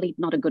probably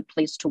not a good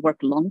place to work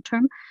long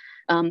term.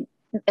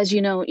 As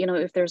you know,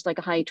 if there's like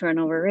a high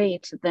turnover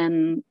rate,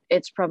 then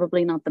it's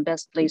probably not the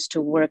best place to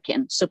work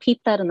in. So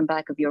keep that in the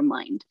back of your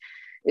mind.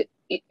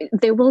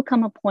 There will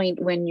come a point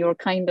when you're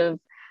kind of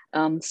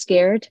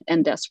scared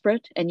and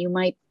desperate, and you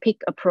might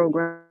pick a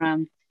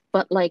program.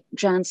 But like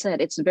Jan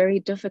said, it's very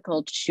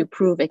difficult to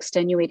prove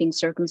extenuating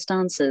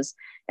circumstances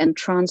and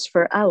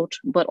transfer out,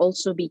 but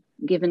also be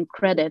given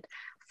credit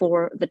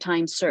for the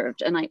time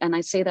served. And I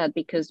say that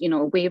because, a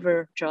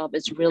waiver job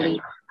is really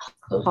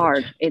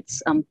hard.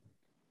 It's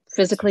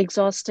physically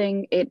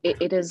exhausting.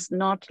 It is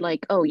not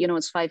like, oh,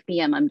 it's 5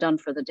 p.m., I'm done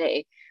for the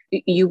day.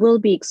 You will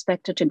be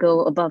expected to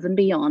go above and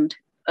beyond.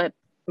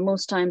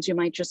 Most times you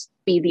might just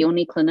be the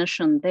only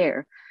clinician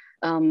there.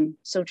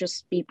 So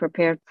just be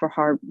prepared for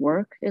hard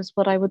work is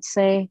what I would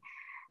say.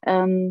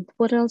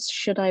 What else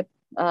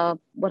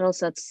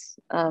that's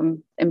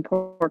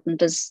important?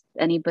 Does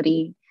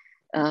anybody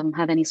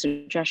have any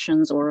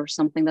suggestions or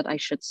something that I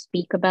should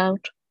speak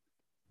about?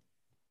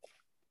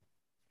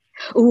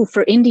 Oh,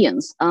 for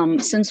Indians,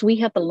 since we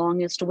have the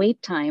longest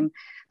wait time,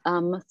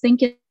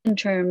 think in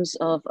terms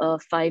of a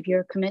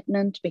 5-year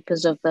commitment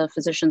because of the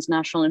physician's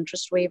national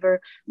interest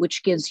waiver,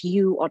 which gives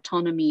you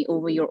autonomy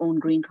over your own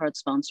green card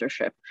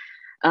sponsorship.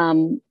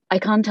 I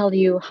can't tell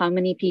you how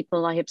many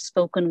people I have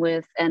spoken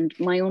with and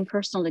my own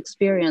personal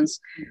experience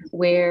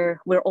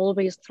where we're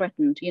always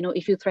threatened.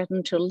 If you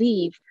threaten to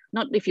leave,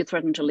 not if you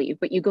threaten to leave,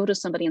 but you go to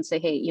somebody and say,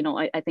 hey,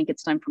 I think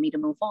it's time for me to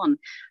move on.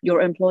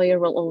 Your employer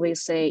will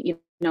always say,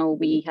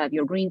 we have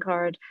your green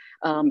card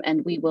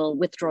and we will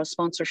withdraw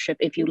sponsorship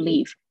if you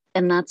leave.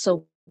 And that's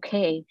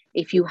okay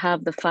if you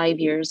have the 5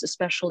 years,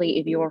 especially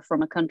if you're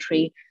from a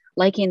country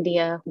like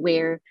India,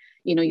 where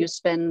you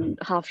spend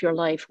half your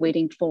life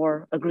waiting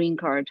for a green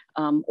card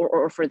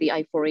or for the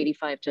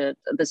I-485 to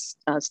this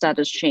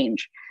status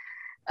change.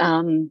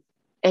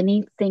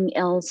 Anything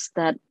else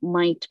that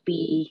might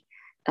be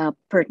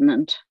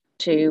pertinent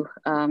to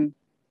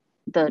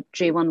the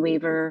J1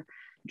 waiver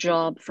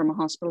job from a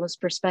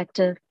hospitalist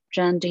perspective?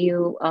 Jan, do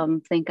you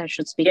think I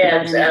should speak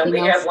about anything else? We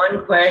have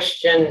one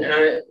question.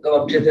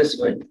 Go up to this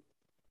one.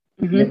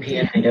 Mm-hmm. The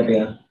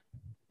PNIW.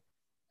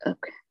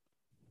 Okay.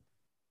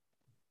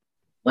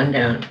 One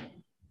down.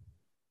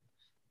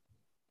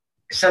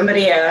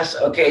 Somebody asked,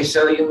 okay,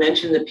 so you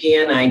mentioned the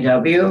PNIW,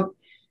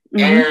 mm-hmm.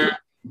 and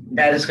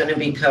that is going to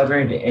be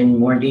covered in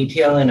more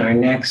detail in our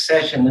next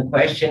session. The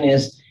question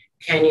is,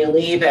 can you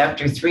leave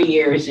after 3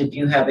 years if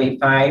you have a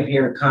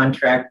 5-year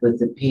contract with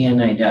the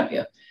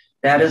PNIW?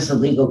 That is a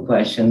legal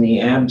question. The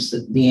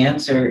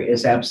answer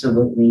is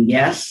absolutely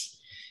yes.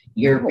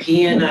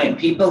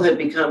 People have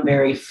become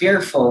very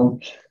fearful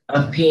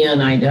of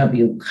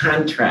PNIW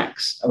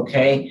contracts,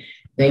 okay?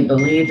 They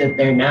believe that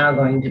they're now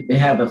going to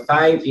have a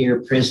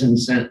 5-year prison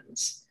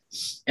sentence.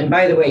 And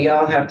by the way,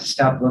 y'all have to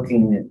stop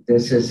looking at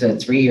this as a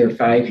 3 or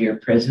 5-year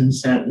prison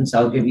sentence.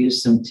 I'll give you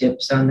some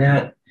tips on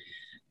that.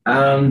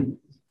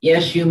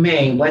 Yes, you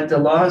may. What the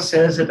law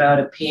says about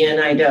a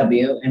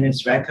PNIW, and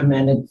it's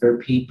recommended for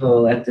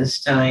people at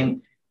this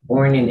time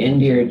born in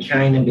India or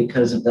China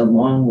because of the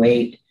long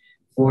wait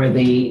for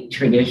the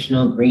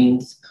traditional green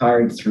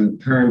card through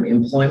perm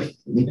employment.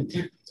 Leave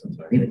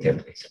it there,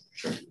 please.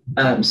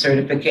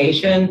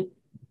 Certification.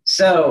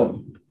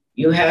 So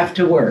you have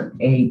to work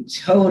a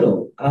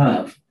total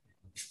of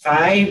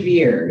 5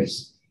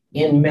 years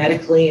in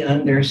medically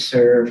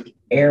underserved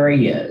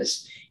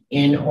areas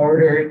in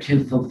order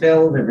to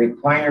fulfill the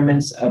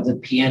requirements of the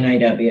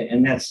PNIW.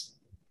 And that's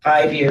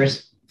 5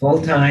 years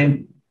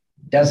full-time,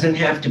 doesn't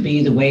have to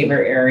be the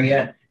waiver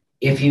area.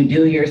 If you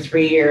do your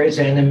 3 years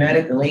in a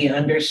medically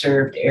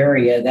underserved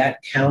area,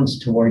 that counts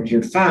towards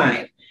your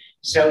 5.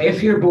 So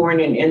if you're born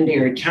in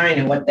India or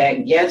China, what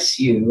that gets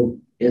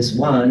you is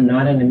one,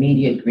 not an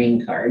immediate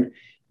green card,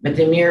 but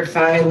the mere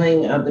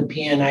filing of the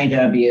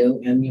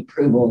PNIW and the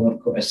approval, of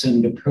course,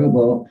 assumed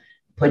approval,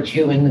 puts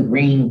you in the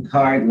green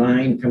card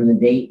line from the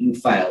date you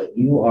file it.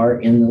 You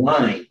are in the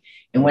line.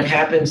 And what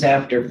happens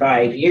after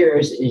 5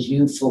 years is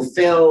you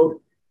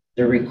fulfilled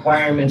the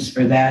requirements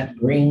for that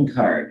green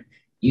card.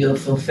 You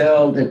have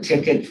fulfilled the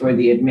ticket for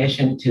the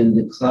admission to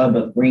the club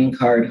of green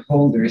card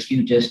holders.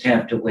 You just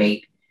have to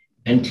wait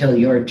until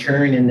your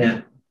turn in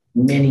that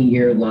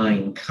many-year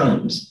line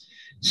comes.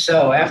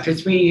 So after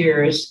 3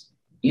 years,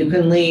 you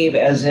can leave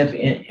as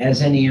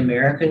any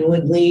American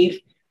would leave,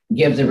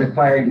 give the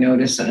required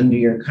notice under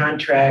your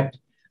contract.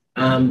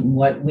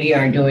 What we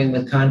are doing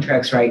with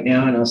contracts right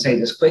now, and I'll say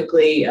this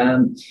quickly,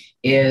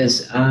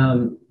 is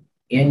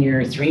in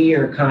your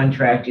 3-year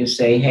contract, you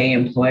say, hey,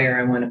 employer,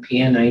 I want a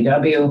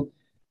PNIW.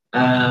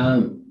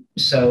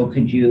 So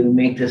could you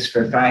make this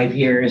for 5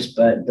 years,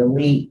 but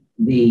delete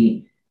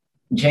the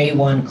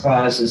J1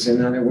 clauses,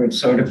 in other words,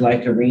 sort of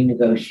like a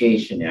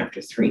renegotiation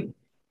after 3.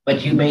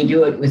 but you may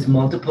do it with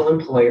multiple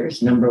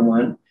employers, number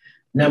one.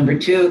 Number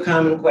two, a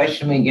common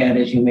question we get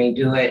is you may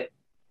do it,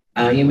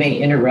 you may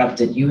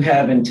interrupt it. You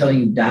have until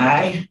you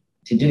die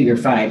to do your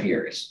 5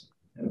 years,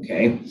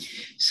 okay?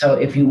 So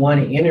if you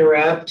want to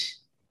interrupt,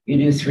 you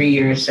do 3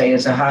 years, say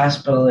as a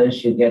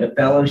hospitalist, you get a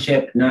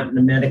fellowship, not in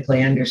a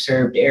medically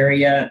underserved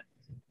area.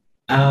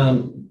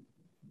 And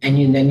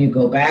then you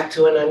go back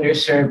to an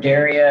underserved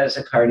area as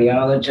a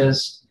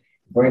cardiologist,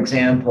 for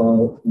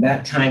example,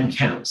 that time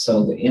counts.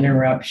 So the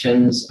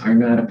interruptions are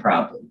not a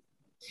problem.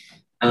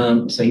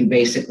 So you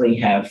basically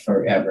have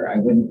forever. I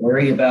wouldn't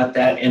worry about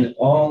that. And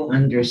all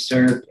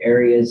underserved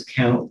areas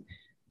count.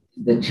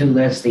 The two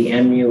lists, the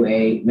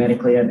MUA,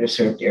 medically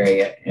underserved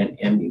area, and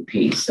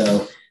MUP.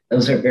 So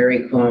those are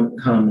very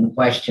common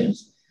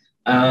questions.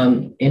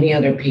 Any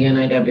other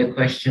PNIW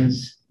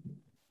questions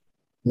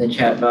in the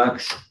chat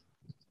box?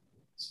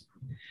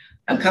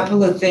 A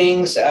couple of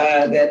things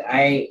that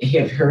I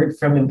have heard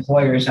from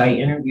employers. I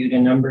interviewed a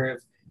number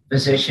of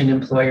physician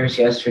employers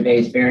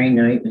yesterday, very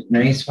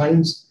nice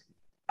ones.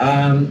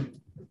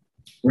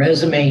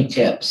 Resume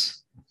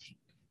tips.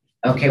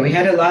 Okay, we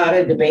had a lot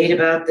of debate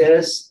about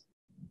this.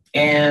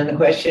 And the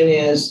question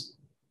is,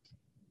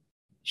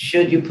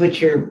 should you put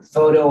your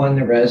photo on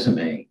the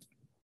resume?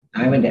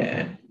 I would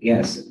add,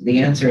 yes. The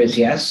answer is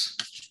yes.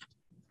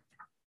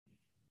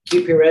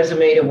 Keep your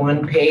resume to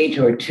 1 page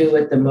or 2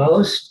 at the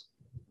most.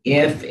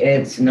 If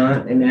it's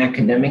not an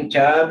academic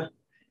job,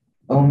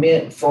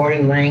 omit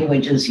foreign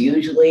languages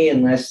usually,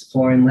 unless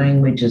foreign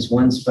language is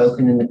one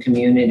spoken in the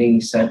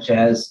community, such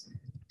as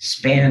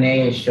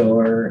Spanish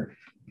or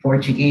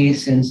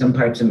Portuguese in some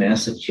parts of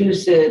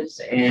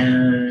Massachusetts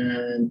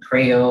and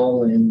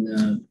Creole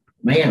in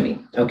Miami.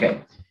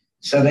 Okay,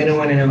 so they don't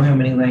want to know how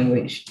many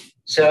languages.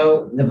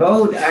 So the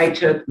vote, I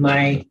took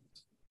my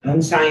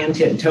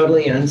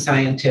totally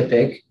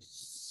unscientific.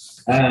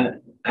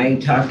 I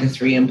talked to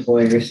 3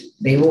 employers.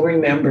 They will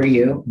remember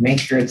you. Make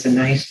sure it's a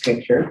nice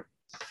picture.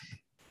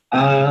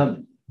 I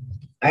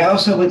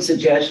also would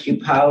suggest you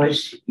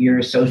polish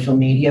your social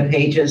media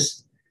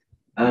pages.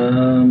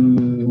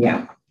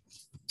 Yeah,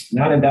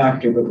 not a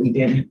doctor, but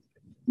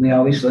we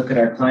always look at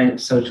our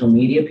clients' social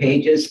media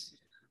pages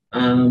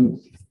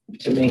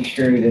to make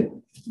sure that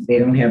they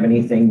don't have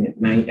anything that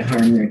might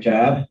harm their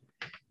job.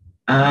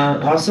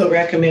 Also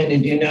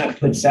recommended, do not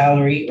put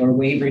salary or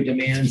waiver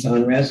demands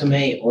on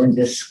resume or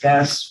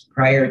discuss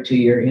prior to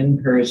your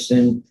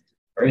in-person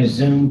or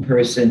Zoom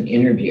person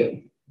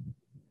interview.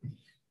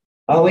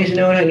 Always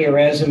note on your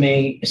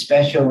resume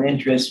special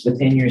interests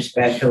within your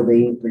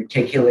specialty,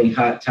 particularly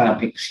hot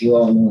topics. You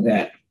all know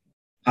that.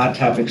 Hot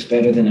topics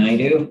better than I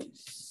do.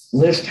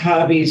 List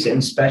hobbies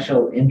and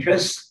special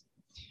interests.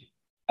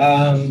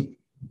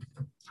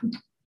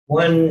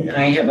 One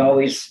I have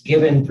always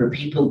given for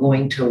people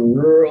going to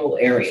rural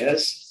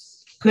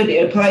areas,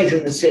 it applies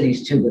in the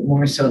cities too, but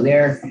more so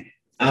there.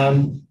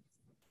 The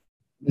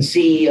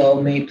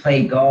CEO may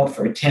play golf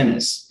or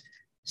tennis.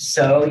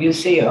 So you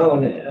see,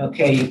 oh,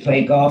 okay, you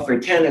play golf or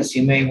tennis,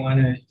 you may want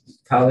to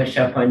polish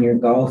up on your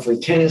golf or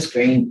tennis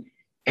green.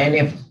 And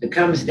if it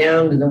comes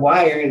down to the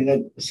wire,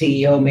 the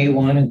CEO may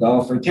want a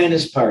golf or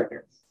tennis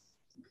partner.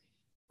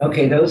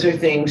 Okay, those are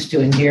things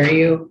to endear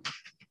you.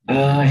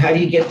 How do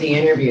you get the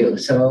interview?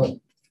 So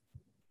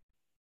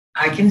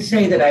I can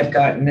say that I've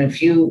gotten a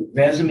few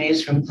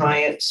resumes from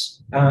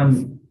clients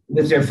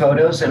with their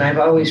photos, and I've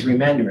always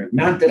remembered.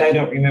 Not that I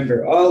don't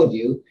remember all of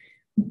you,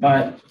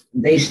 but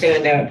they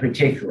stand out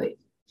particularly.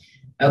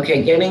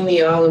 Okay, getting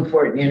the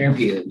all-important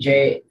interview.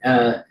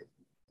 Dr.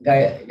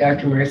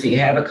 Murthy,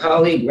 have a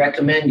colleague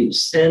recommend you.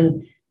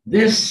 Send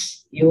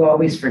this, you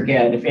always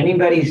forget. If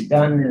anybody's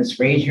done this,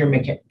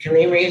 can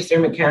they raise their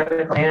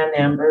mechanical hand,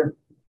 Amber?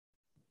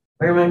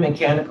 Where are my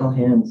mechanical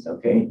hands?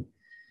 Okay.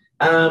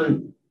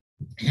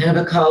 Have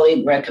a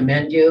colleague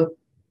recommend you.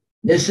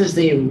 This is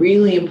the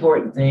really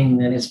important thing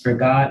that is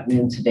forgotten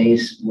in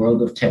today's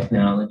world of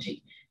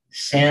technology.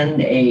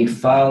 Send a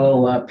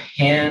follow-up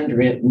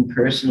handwritten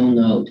personal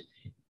note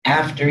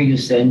after you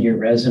send your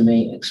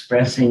resume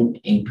expressing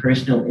a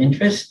personal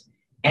interest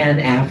and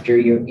after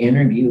your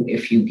interview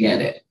if you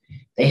get it.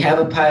 They have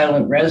a pile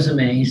of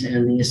resumes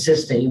and the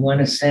assistant, you want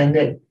to send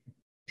it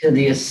to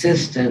the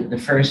assistant, the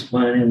first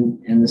one,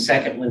 and the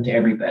second one to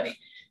everybody.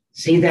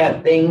 See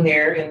that thing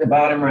there in the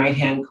bottom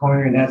right-hand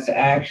corner? That's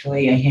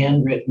actually a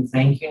handwritten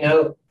thank you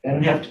note.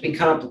 Doesn't have to be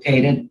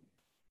complicated.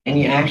 And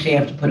you actually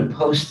have to put a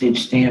postage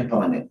stamp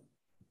on it.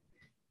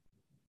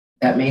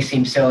 That may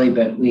seem silly,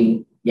 but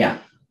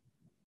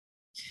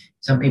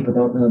some people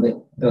don't know that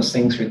those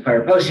things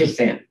require a postage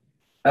stamp.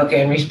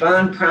 Okay, and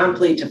respond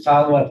promptly to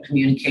follow-up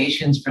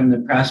communications from the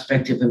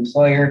prospective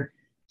employer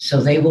so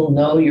they will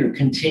know your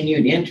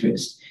continued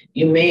interest.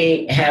 You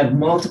may have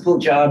multiple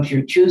jobs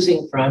you're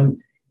choosing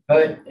from,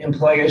 but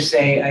employers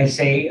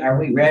say, are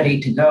we ready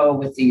to go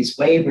with these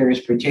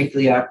waivers,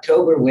 particularly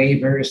October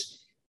waivers?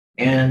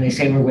 And they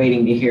say, we're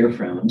waiting to hear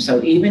from them.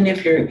 So even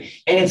if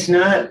it's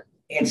not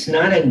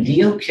a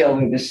deal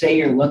killer to say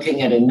you're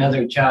looking at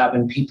another job,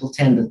 and people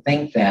tend to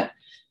think that.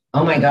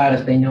 oh my God,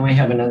 if they know I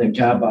have another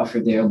job offer,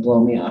 they'll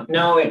blow me off.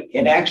 No,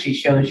 it actually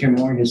shows you're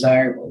more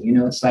desirable. You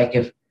know, it's like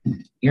if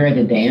you're at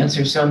a dance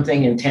or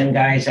something and 10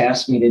 guys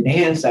ask me to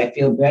dance, I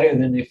feel better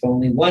than if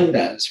only one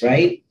does,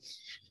 right?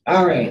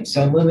 All right,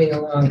 so moving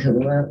along to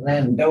the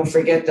land. Don't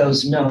forget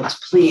those notes,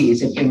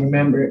 please. If you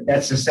remember,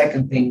 that's the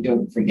second thing,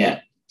 don't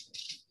forget.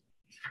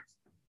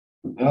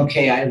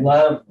 Okay, I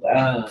love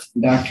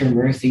Dr.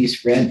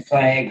 Murthy's red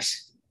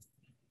flags.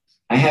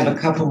 I have a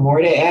couple more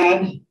to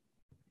add.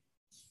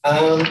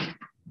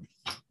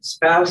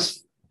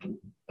 Spouse,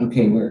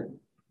 okay, we're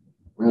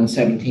on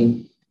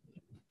 17.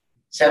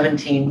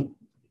 17.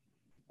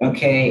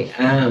 Okay,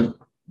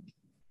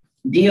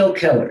 deal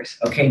killers.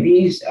 Okay,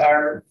 these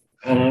are,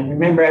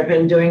 remember, I've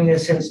been doing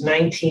this since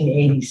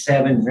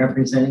 1987,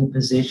 representing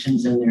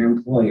positions and their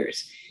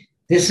employers.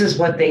 This is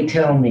what they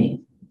tell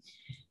me.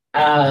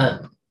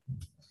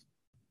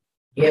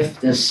 If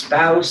the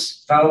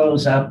spouse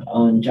follows up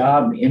on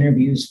job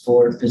interviews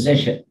for a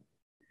position.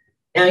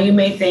 Now, you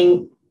may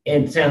think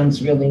it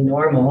sounds really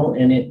normal,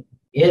 and it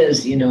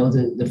is, you know,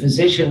 the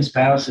physician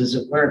spouse is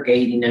at work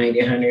 80, 90,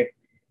 100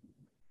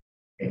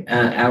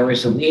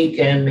 hours a week,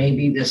 and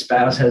maybe the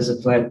spouse has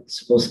a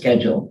flexible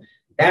schedule.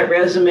 That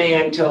resume,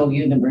 I'm told,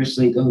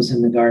 universally goes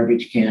in the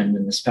garbage can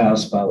when the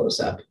spouse follows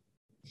up.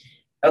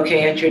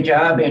 Okay, at your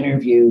job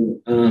interview,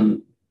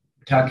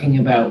 talking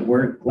about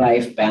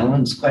work-life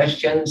balance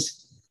questions.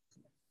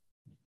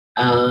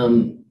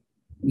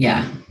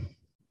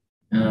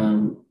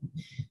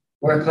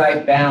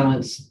 Work-life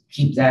balance,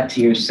 keep that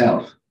to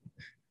yourself.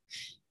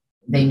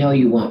 They know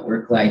you want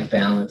work-life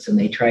balance and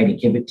they try to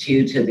give it to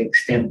you to the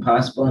extent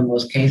possible in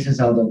most cases,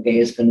 although Gay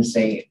is going to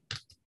say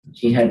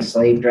she had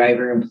slave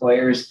driver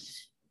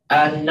employers.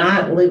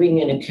 Not living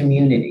in a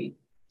community.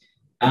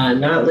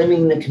 Not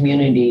living in the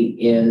community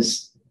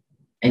is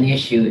an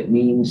issue. It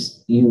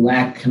means you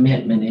lack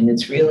commitment, and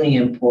it's really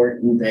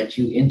important that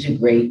you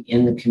integrate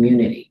in the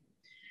community.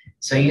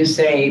 So you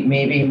say,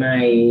 maybe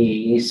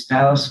my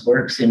spouse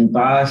works in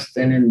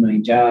Boston and my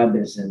job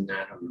is in,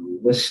 I don't know,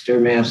 Worcester,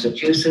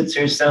 Massachusetts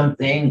or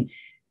something,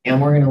 and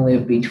we're going to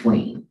live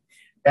between.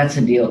 That's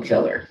a deal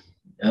killer.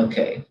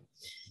 Okay.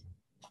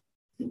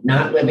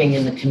 Not living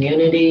in the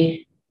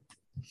community.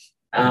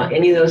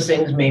 Any of those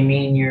things may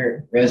mean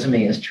your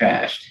resume is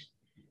trashed.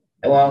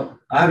 Well,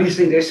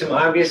 obviously there's some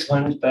obvious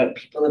ones, but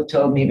people have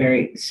told me,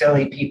 very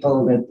silly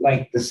people, that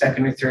like the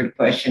second or third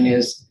question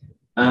is,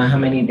 how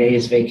many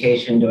days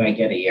vacation do I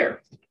get a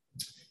year?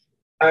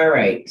 All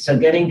right, so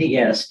getting to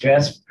yes,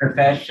 dress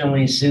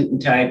professionally, suit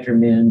and tie for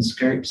men,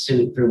 skirt,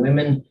 suit for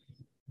women.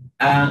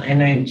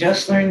 And I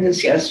just learned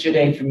this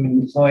yesterday from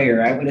an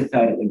employer. I would have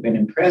thought it would have been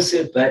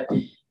impressive, but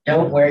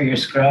don't wear your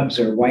scrubs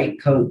or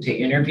white coat to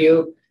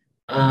interview.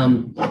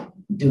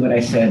 Do what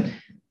I said,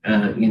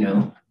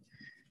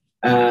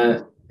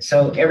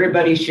 So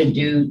everybody should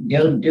do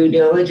due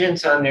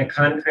diligence on their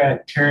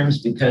contract terms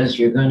because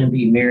you're going to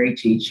be married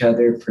to each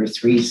other for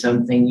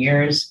 3-something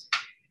years.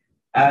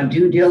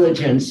 Due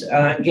diligence.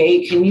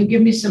 Gay, can you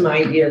give me some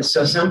ideas?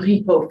 So some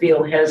people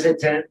feel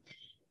hesitant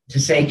to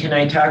say, can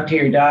I talk to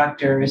your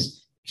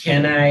doctors?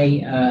 Can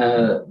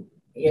I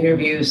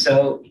interview?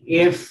 So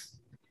if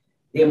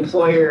the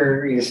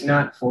employer is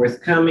not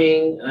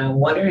forthcoming,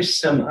 what are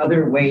some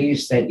other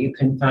ways that you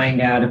can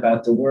find out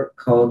about the work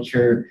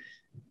culture,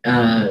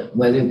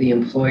 whether the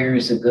employer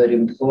is a good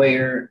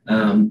employer,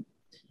 some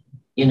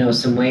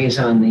ways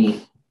on the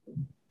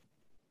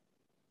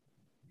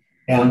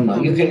down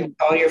low. You can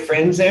call your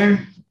friends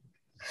there.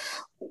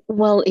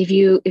 Well, if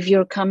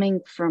you're coming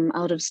from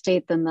out of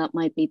state, then that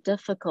might be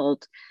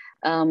difficult.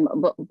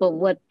 But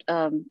what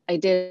I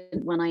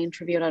did when I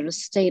interviewed out of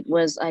state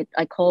was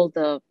I called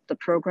the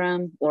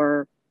program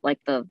or like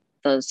the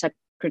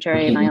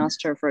secretary, and I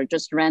asked her for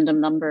just random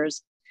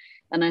numbers.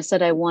 And I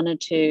said I wanted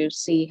to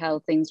see how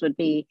things would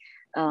be.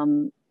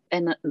 And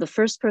the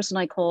first person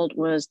I called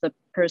was the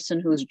person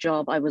whose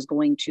job I was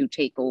going to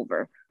take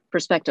over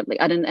prospectively.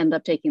 I didn't end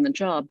up taking the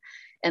job.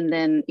 And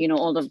then,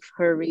 all of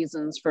her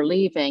reasons for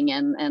leaving,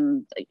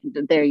 and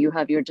there you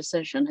have your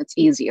decision. It's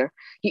easier.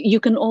 You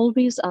can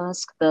always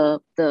ask the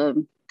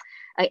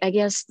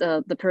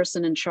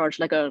person in charge,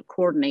 like a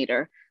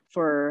coordinator,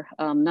 for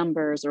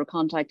numbers or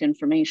contact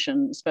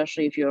information,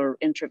 especially if you're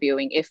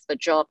interviewing, if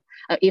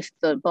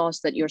the boss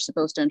that you're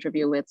supposed to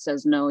interview with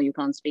says, no, you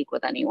can't speak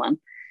with anyone.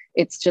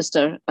 It's just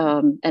an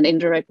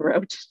indirect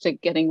route to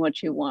getting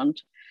what you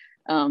want.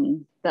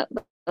 That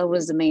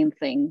was the main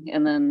thing.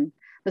 And then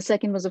the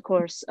second was, of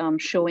course,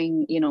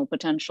 showing,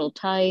 potential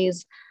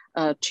ties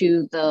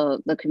to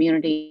the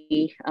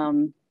community.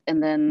 And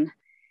then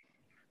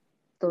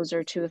those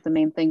are two of the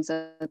main things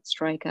that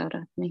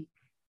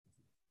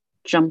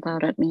jump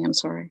out at me, I'm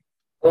sorry.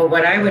 Well,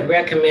 what I would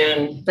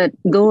recommend... That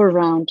go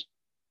around.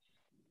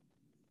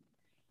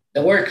 The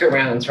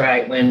workarounds,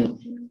 right?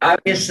 When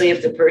obviously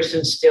if the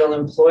person's still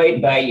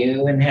employed by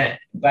you and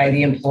by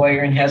the employer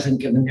and hasn't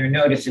given their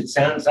notice, it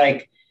sounds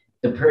like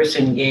the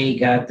person Gay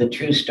got the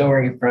true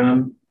story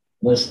from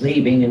was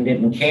leaving and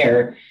didn't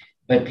care,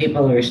 but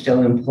people who are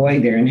still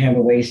employed there and have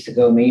a ways to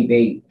go may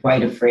be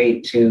quite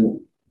afraid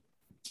to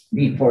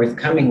be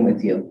forthcoming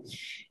with you.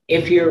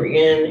 If you're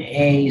in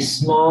a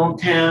small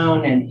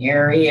town and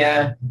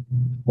area,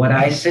 what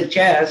I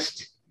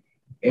suggest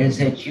is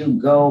that you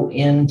go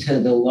into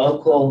the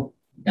local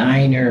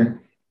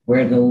diner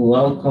where the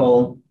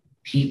local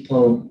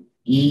people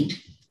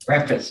eat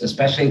breakfast,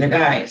 especially the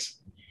guys.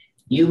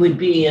 You would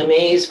be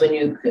amazed when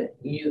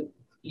you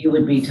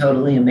would be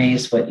totally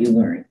amazed what you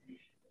learn.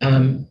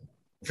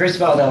 First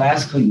of all, they'll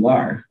ask who you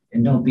are,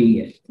 and don't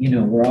be,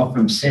 we're all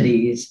from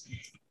cities,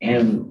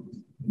 and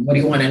what do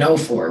you want to know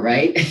for,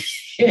 right?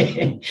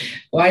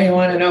 Why do you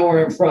want to know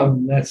where I'm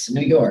from? That's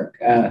New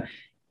York.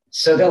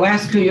 So they'll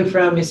ask who you're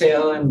from. You say,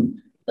 oh,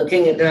 I'm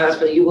looking at the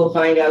hospital. You will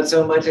find out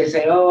so much. I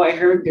say, oh, I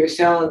heard they're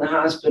selling the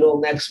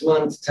hospital next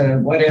month to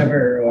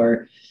whatever,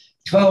 or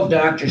 12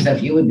 doctor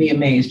stuff. You would be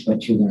amazed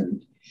what you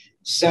learned.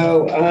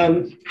 So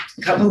a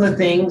couple of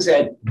things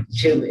that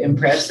to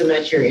impress them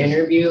at your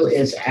interview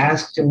is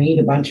ask to meet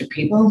a bunch of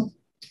people.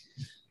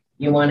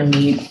 You want to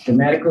meet the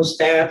medical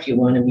staff. You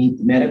want to meet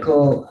the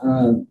medical,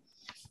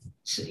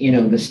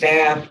 the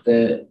staff,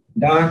 the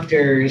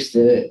doctors,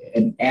 the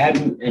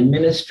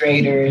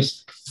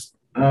administrators,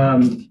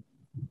 and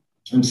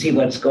see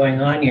what's going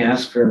on. You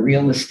ask for a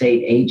real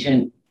estate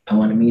agent. I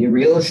want to meet a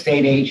real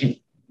estate agent.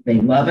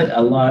 They love it.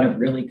 A lot of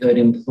really good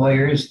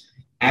employers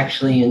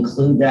actually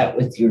include that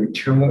with your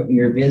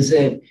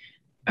visit.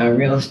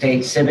 Real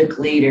estate civic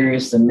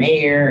leaders, the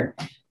mayor.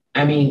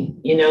 I mean,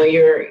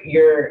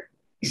 you're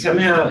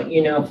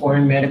somehow,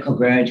 foreign medical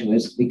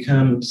graduates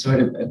become sort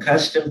of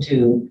accustomed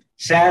to,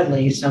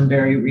 sadly, some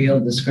very real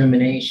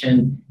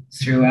discrimination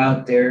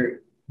throughout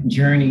their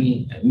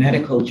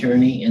medical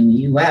journey in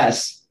the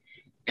US.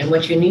 And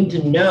what you need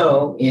to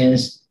know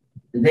is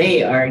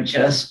they are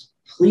just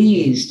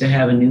pleased to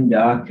have a new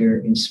doctor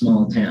in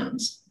small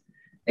towns.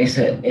 They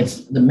said,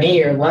 the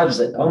mayor loves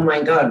it. Oh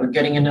my God, we're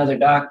getting another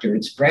doctor.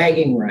 It's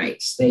bragging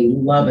rights. They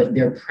love it.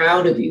 They're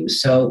proud of you.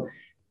 So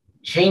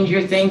change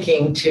your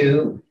thinking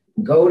to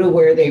go to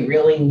where they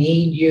really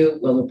need you,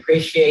 will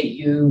appreciate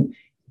you.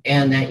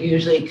 And that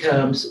usually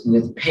comes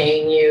with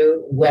paying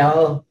you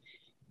well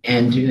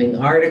and doing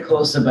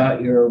articles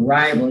about your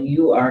arrival.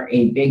 You are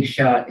a big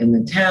shot in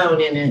the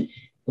town, in a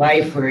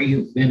life where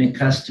you've been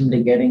accustomed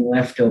to getting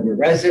leftover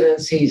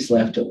residencies,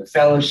 leftover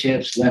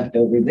fellowships,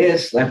 leftover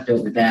this,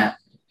 leftover that.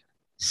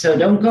 So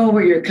don't go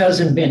where your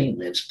cousin Benny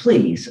lives,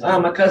 please. Oh,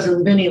 my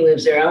cousin Benny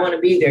lives there. I want to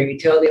be there. You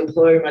tell the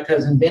employer, my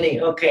cousin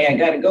Benny, okay, I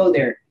got to go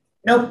there.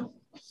 Nope.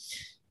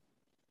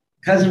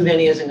 Cousin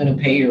Benny isn't going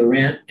to pay your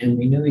rent and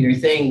renew your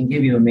thing and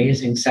give you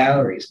amazing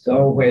salaries.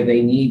 Go where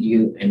they need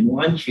you and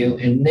want you,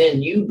 and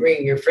then you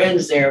bring your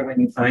friends there when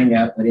you find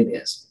out what it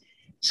is.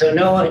 So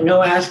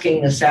no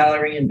asking the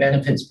salary and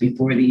benefits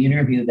before the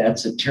interview.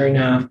 That's a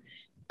turnoff.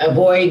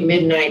 Avoid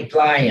midnight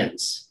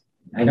fly-ins.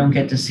 I don't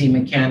get to see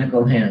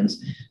mechanical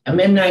hands. A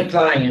midnight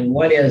fly-in,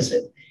 what is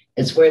it?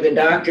 It's where the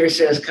doctor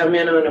says, come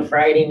in on a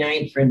Friday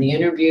night for the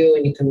interview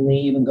and you can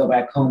leave and go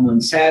back home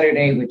on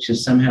Saturday, which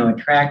is somehow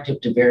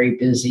attractive to very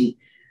busy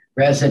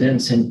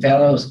residents and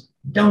fellows.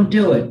 Don't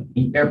do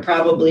it. They're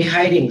probably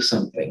hiding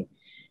something.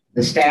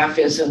 The staff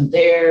isn't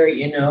there,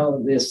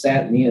 this,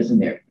 that, and the isn't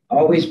there.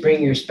 Always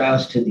bring your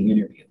spouse to the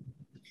interview.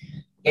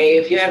 Okay,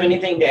 if you have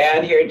anything to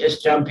add here,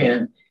 just jump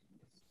in.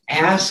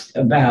 Ask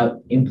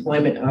about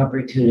employment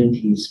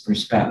opportunities for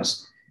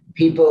spouse.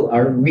 People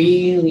are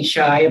really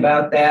shy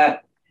about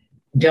that.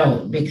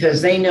 Don't,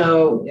 because they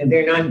know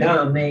they're not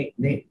dumb.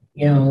 They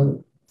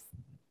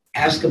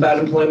ask about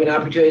employment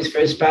opportunities for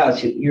a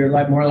spouse. You're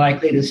more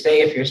likely to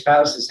stay if your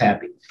spouse is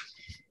happy.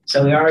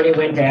 So we already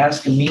went to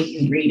ask and meet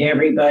and greet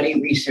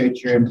everybody,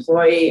 research your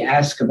employee,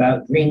 ask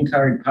about green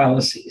card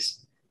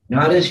policies.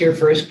 Not as your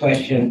first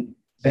question,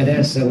 but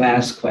as the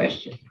last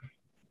question.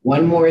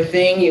 One more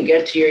thing, you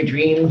get to your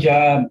dream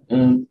job.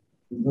 The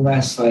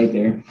last slide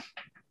there.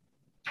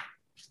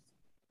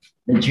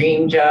 The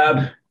dream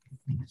job,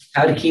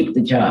 how to keep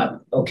the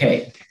job.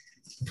 Okay,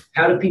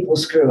 how do people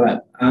screw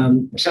up?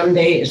 Some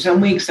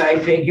weeks I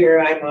figure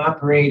I'm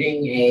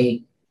operating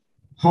a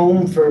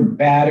home for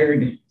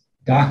battered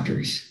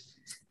doctors.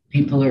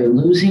 People are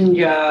losing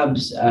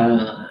jobs.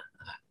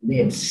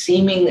 It's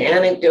seeming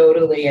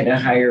anecdotally at a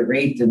higher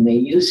rate than they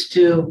used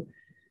to.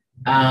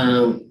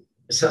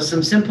 So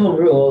some simple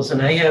rules,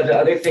 and I have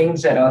other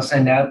things that I'll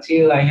send out to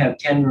you. I have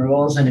 10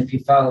 rules, and if you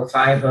follow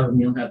 5 of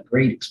them, you'll have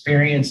great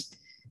experience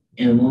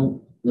and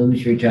won't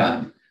lose your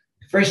job.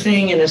 First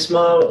thing, in a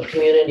small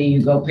community,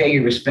 you go pay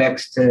your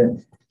respects to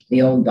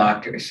the old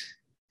doctors,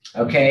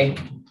 okay?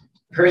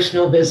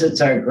 Personal visits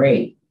are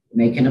great.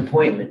 Make an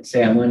appointment.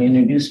 Say, I want to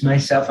introduce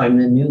myself. I'm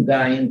the new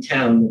guy in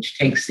town, which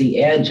takes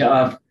the edge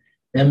off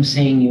them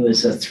seeing you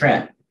as a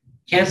threat.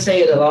 Can't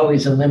say it'll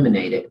always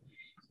eliminate it.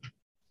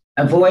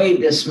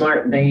 Avoid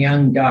the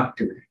young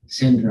doctor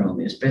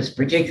syndrome,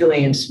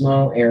 particularly in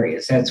small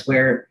areas. That's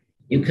where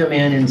you come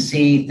in and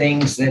see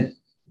things that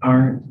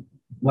aren't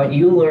what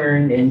you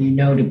learned and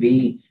to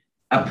be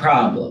a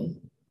problem.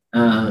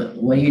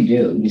 What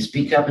do? You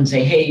speak up and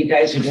say, hey, you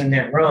guys are doing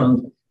that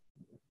wrong.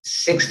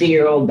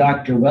 60-year-old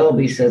Dr.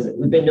 Welby says that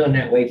we've been doing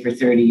that way for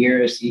 30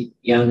 years,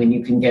 young, and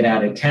you can get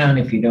out of town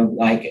if you don't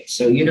like it.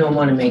 So you don't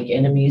want to make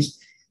enemies,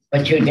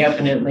 but you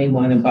definitely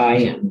want to buy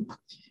in.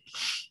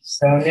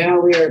 So now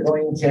we are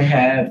going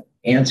to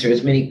answer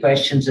as many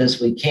questions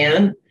as we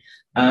can.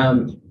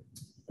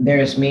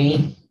 There's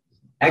me.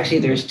 Actually,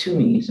 there's two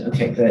me's.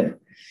 Okay, good.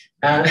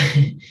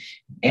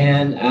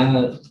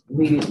 And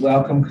we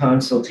welcome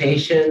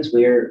consultations.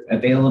 We're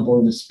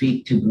available to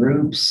speak to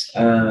groups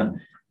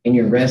in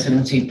your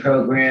residency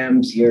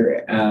programs,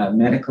 your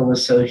medical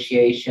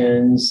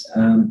associations,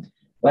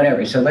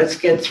 whatever. So let's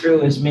get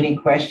through as many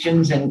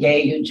questions. And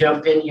Gay, you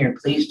jump in here.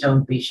 Please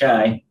don't be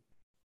shy.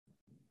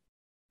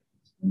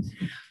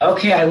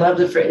 Okay, I love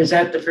is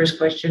that the first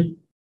question?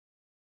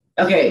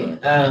 Okay,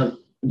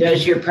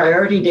 does your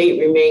priority date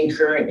remain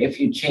current if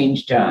you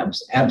change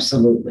jobs?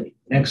 Absolutely.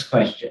 Next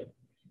question.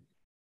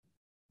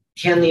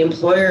 Can the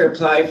employer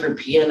apply for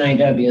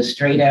PNIW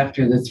straight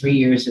after the 3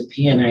 years of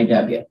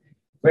PNIW?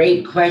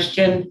 Great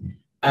question.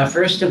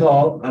 First of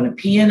all, on a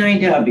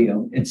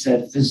PNIW, it's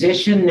a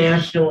Physician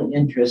National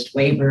Interest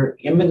Waiver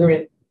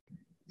Immigrant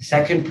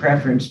Second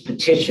Preference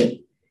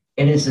Petition.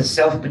 It is a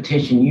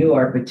self-petition. You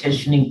are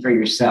petitioning for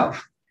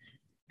yourself.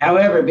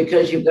 However,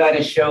 because you've got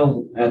to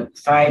show a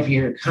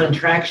 5-year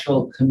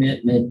contractual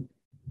commitment,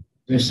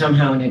 there's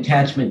somehow an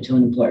attachment to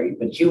an employer,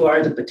 but you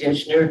are the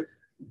petitioner.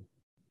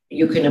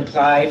 You can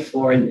apply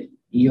for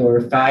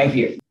your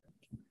 5-year.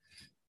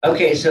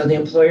 Okay, so the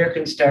employer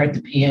can start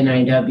the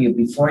PNIW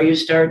before you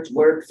start to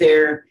work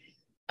there.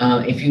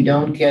 If you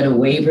don't get a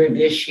waiver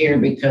this year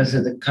because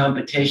of the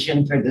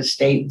competition for the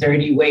state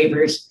 30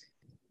 waivers,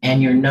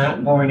 and you're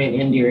not born in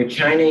India or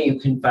China, you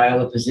can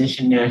file a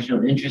Physician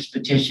National Interest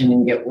petition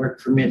and get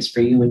work permits for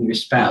you and your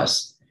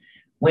spouse.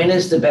 When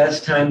is the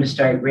best time to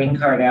start green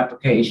card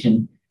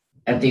application?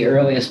 At the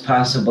earliest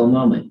possible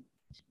moment.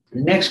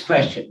 The next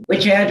question,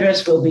 which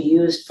address will be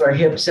used for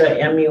HPSA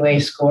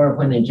MUA score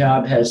when a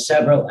job has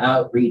several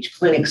outreach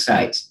clinic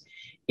sites?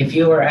 If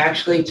you are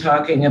actually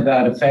talking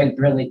about a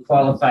federally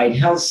qualified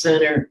health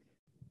center,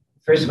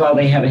 first of all,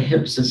 they have a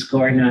HPSA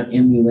score, not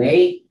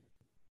MUA.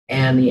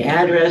 And the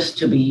address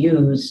to be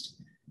used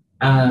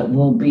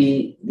will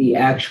be the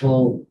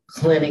actual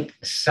clinic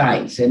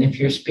sites. And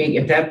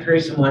if that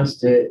person wants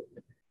to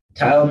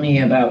tell me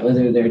about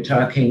whether they're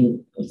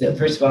talking,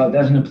 first of all, it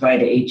doesn't apply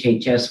to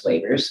HHS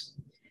waivers.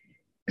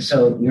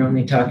 So you're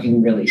only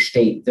talking really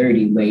state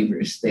 30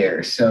 waivers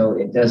there. So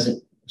it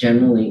doesn't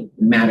generally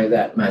matter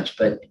that much,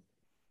 but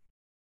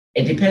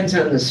it depends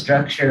on the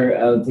structure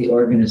of the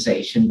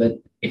organization. But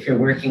if you're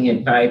working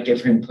at 5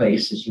 different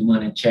places, you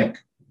want to check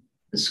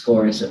the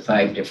scores of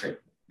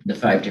the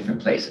 5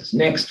 different places.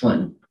 Next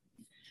one.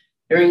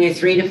 During a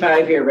 3 to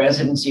 5 year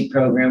residency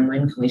program,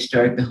 when can we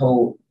start the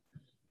whole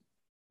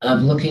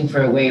of looking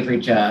for a waiver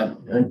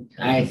job?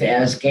 As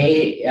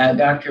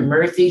Dr.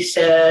 Murthy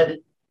said,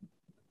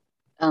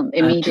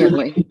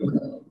 immediately.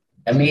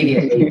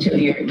 Immediately,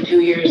 2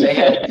 years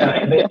ahead of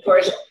time. But of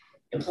course,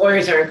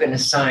 employers aren't going to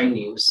sign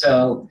you.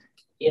 So,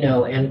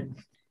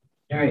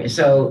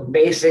 so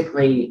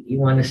basically you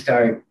want to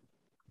start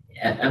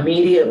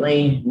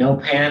immediately. No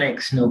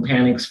panics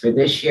for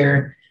this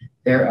year.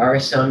 There are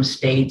some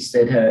states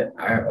that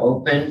are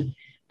open.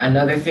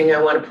 Another thing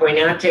I want to point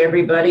out to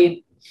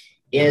everybody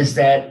is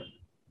that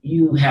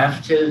you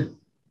have to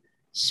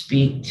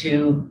speak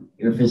to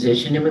your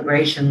physician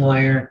immigration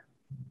lawyer.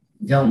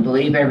 Don't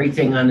believe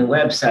everything on the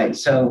website.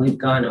 So we've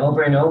gone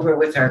over and over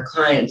with our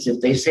clients. If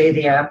they say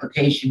the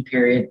application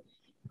period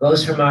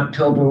goes from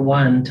October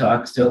 1 to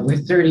October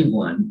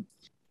 31,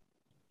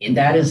 and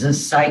that is a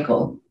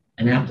cycle,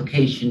 an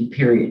application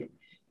period.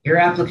 Your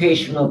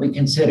application will be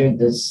considered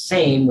the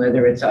same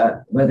whether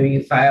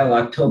you file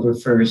October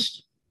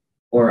 1st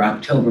or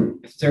October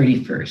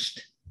 31st.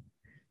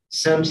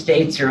 Some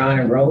states are on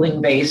a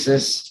rolling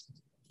basis,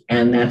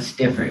 and that's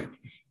different.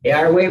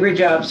 Are waiver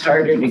jobs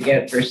harder to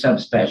get for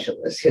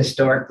subspecialists?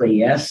 Historically,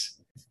 yes,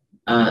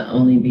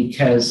 only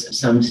because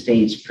some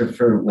states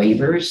prefer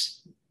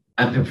waivers.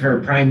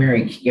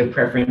 Give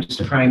preference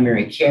to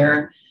primary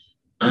care.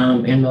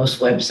 And most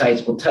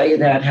websites will tell you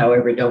that.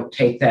 However, don't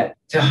take that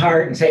to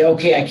heart and say,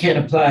 okay, I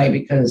can't apply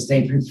because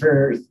they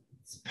prefer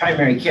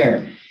primary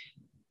care.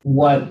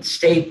 What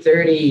state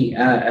 30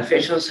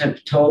 officials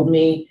have told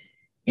me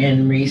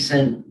in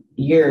recent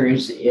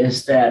years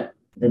is that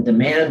the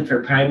demand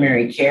for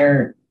primary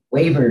care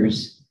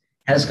waivers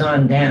has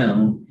gone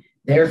down.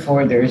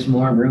 Therefore, there's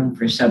more room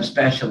for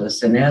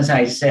subspecialists. And as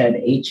I said,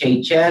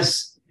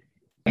 HHS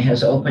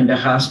has opened a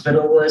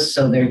hospital list,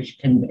 so there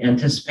can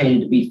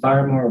anticipated to be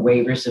far more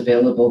waivers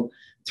available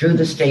through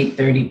the State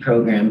 30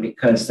 program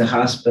because the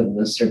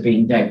hospitalists are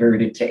being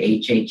diverted to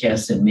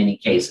HHS in many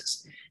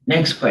cases.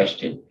 Next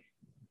question.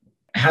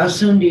 How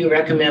soon do you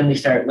recommend we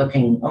start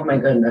looking? Oh my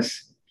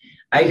goodness.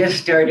 I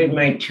just started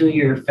my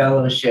 2-year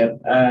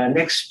fellowship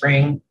next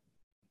spring.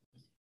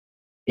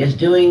 Is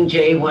doing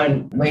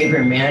J1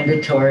 waiver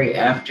mandatory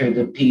after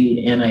the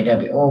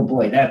PNIW? Oh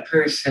boy, that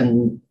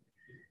person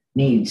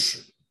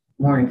needs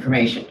more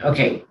information.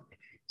 Okay,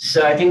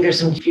 so I think there's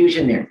some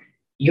confusion there.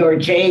 your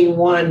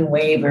J1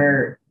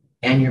 waiver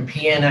and your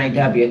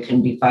PNIW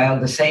can be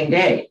filed the same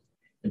day.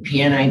 The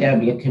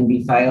PNIW can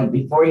be filed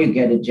before you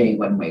get a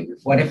J1 waiver.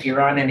 What if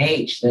you're on an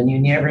H? Then you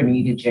never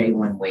need a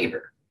J1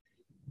 waiver.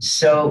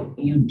 So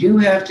you do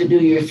have to do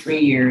your 3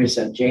 years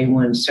of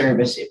J1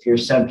 service if you're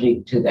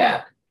subject to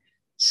that.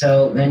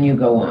 So then you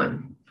go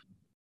on.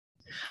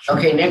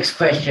 Okay, next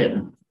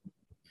question.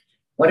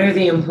 What are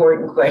the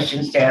important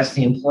questions to ask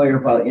the employer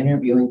while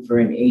interviewing for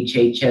an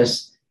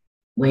HHS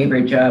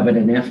waiver job at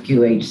an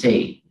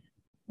FQHC?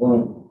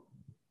 Well,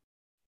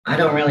 I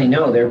don't really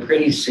know. They're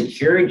pretty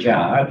secure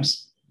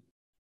jobs.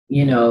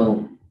 You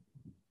know,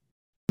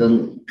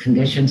 the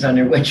conditions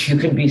under which you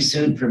can be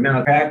sued for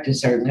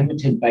malpractice are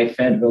limited by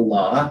federal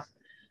law.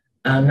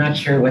 I'm not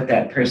sure what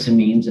that person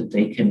means, if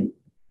they can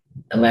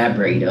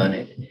elaborate on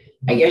it.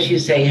 I guess you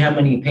say how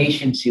many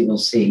patients you will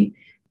see.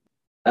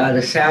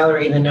 The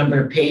salary, the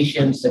number of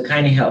patients, the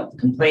kind of help.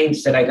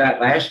 Complaints that I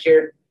got last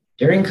year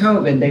during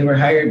COVID, they were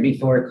hired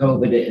before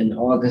COVID in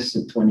August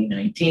of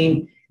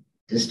 2019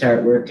 to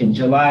start work in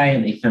July,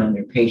 and they found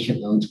their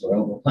patient loads were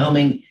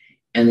overwhelming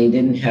and they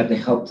didn't have the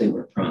help they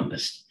were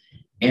promised.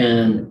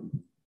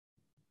 And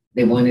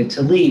they wanted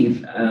to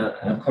leave.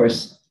 Of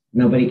course,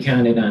 nobody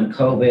counted on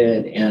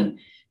COVID. And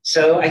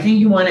so I think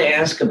you want to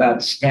ask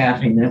about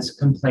staffing. That's a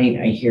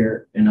complaint I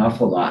hear an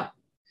awful lot,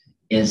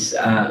 is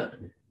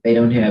they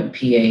don't have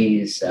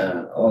PAs,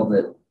 all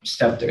the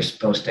stuff they're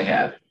supposed to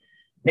have.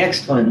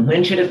 Next one,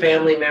 when should a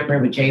family member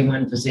of a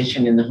J1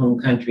 physician in the home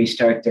country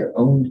start their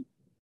own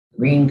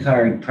green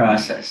card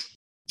process?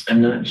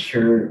 I'm not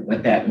sure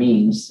what that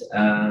means.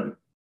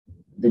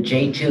 The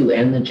J2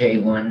 and the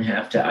J1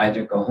 have to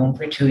either go home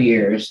for 2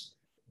 years,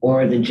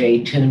 or the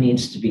J2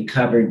 needs to be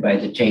covered by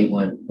the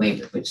J1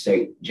 waiver, which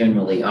they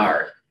generally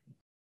are.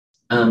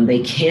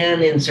 They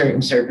can, in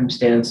certain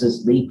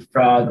circumstances,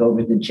 leapfrog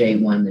over the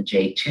J1. The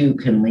J2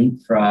 can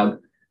leapfrog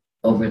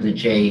over the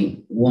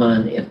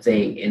J1 if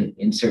they,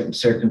 in certain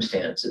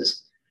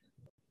circumstances.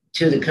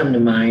 Two that come to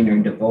mind are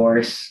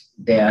divorce,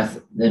 death.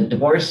 The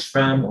divorce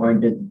from or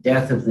the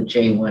death of the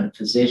J1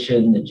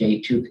 physician, the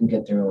J2 can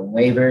get their own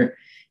waiver.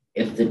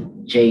 If the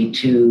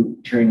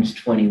J2 turns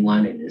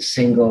 21 and is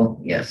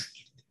single, yes.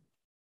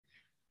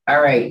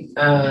 All right,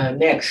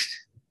 next.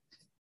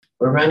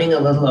 We're running a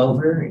little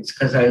over. It's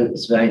because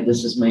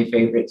this is my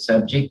favorite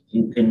subject.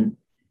 You can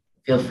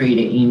feel free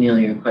to email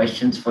your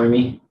questions for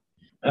me.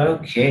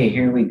 Okay,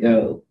 here we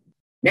go.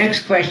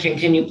 Next question,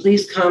 can you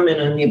please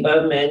comment on the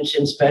above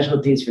mentioned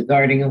specialties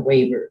regarding a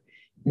waiver?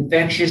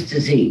 Infectious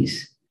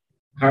disease,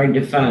 hard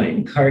to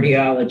find.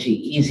 Cardiology,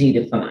 easy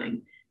to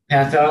find.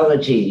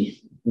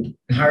 Pathology,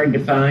 hard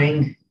to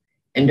find.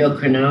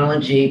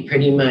 Endocrinology,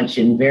 pretty much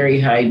in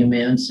very high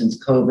demand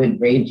since COVID.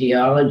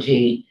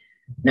 Radiology,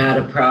 not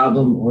a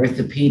problem.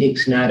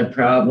 Orthopedics, not a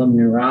problem.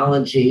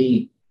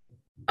 Neurology,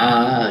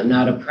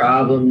 not a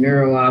problem.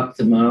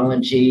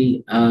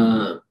 Neuro-ophthalmology,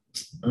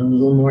 a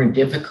little more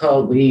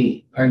difficult.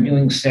 We are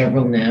doing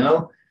several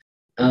now.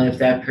 If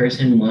that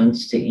person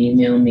wants to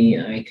email me,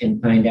 I can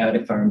find out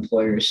if our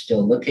employer is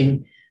still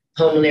looking.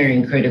 Pulmonary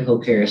and critical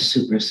care is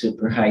super,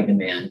 super high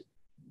demand.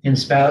 Can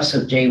spouse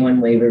of J1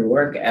 waiver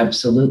work?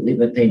 Absolutely,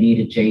 but they need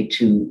a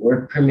J2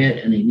 work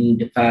permit and they need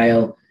to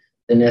file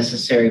the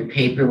necessary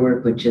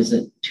paperwork, which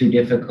isn't too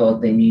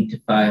difficult. They need to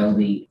file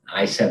the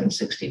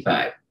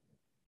I-765.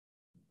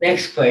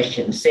 Next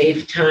question,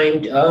 safe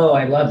time. Oh,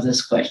 I love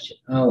this question.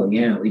 Oh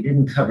yeah, we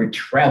didn't cover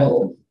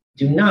travel.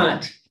 Do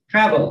not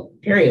travel,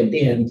 period,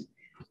 the end,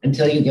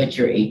 until you get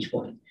your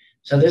H1.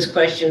 So this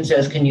question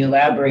says, can you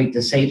elaborate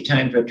the safe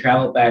time for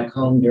travel back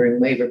home during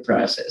waiver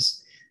process?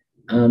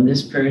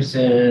 This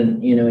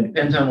person, it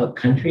depends on what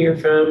country you're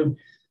from.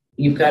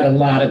 You've got a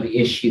lot of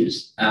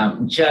issues.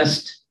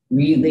 Just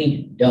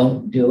really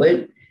don't do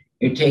it.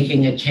 You're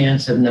taking a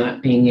chance of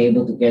not being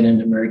able to get an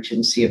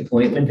emergency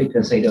appointment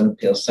because they don't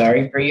feel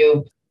sorry for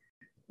you.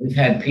 We've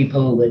had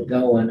people that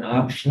go on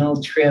optional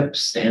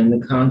trips and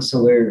the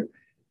consular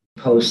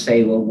posts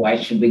say, well, why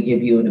should we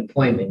give you an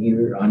appointment?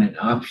 You're on an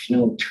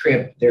optional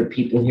trip. There are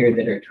people here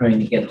that are trying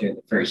to get there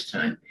the first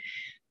time.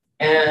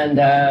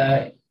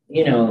 And,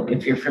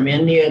 if you're from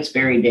India, it's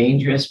very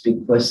dangerous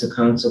because the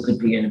consul could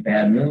be in a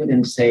bad mood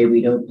and say,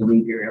 we don't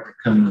believe you're ever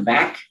coming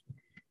back.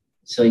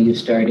 So you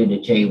started a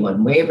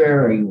J1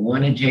 waiver or you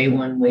want a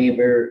J1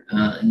 waiver,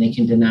 and they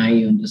can deny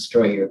you and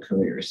destroy your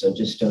career. So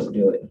just don't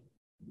do it.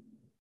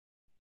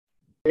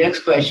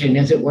 Next question,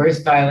 is it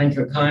worth filing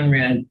for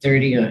Conrad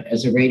 30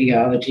 as a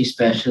radiology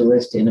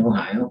specialist in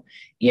Ohio?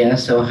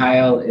 Yes,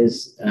 Ohio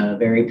is a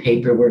very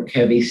paperwork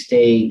heavy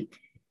state.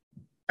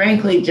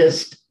 Frankly,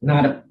 just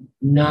not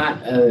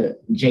a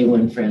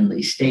J1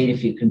 friendly state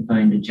if you can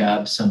find a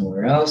job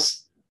somewhere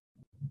else.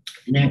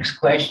 Next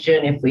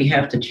question, if we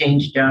have to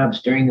change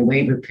jobs during the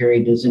waiver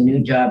period, does a new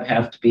job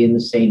have to be in the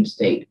same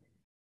state?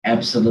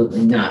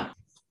 Absolutely not.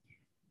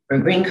 For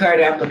a green card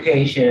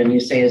application, you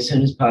say as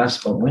soon as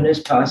possible. When is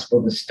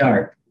possible to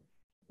start?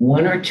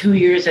 1 or 2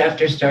 years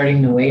after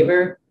starting the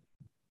waiver?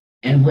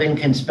 And when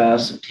can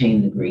spouse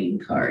obtain the green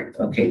card?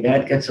 Okay,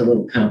 that gets a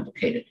little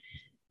complicated.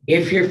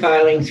 If you're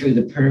filing through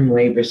the PERM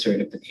labor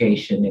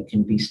certification, it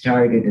can be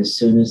started as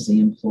soon as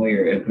the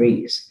employer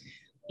agrees,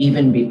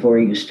 even before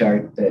you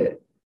start the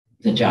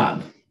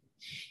job.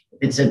 If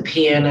it's a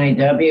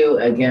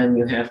PNIW, again,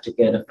 you have to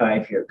get a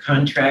 5-year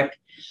contract.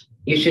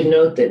 You should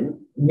note that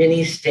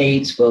many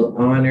states will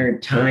honor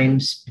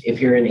times.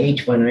 If you're an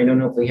H1, I don't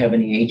know if we have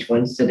any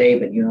H1s today,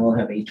 but you all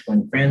have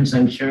H1 friends,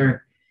 I'm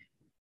sure.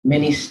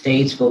 Many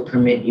states will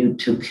permit you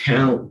to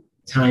count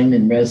time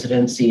in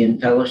residency and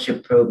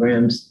fellowship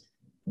programs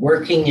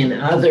working in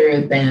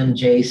other than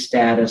J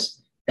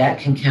status. That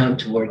can count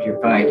toward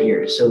your 5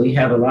 years. So we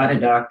have a lot of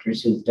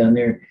doctors who've done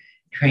their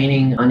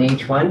training on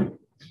H1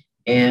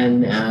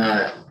 and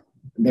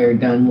they're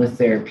done with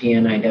their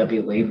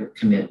PNIW waiver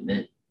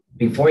commitment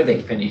before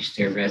they finish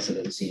their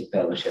residency and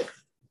fellowship.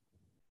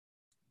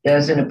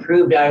 Does an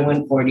approved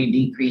I-140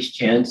 decrease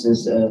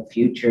chances of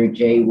future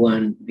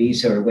J1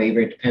 visa or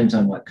waiver? It depends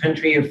on what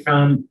country you're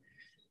from.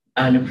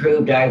 An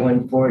approved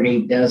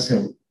I-140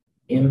 doesn't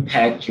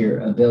impact your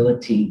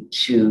ability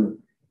to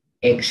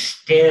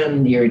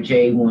extend your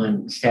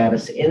J1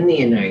 status in the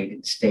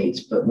United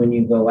States, but when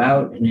you go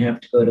out and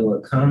have to go to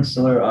a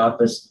consular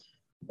office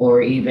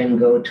or even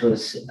go to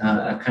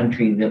a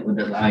country that would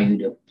allow you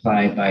to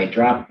apply by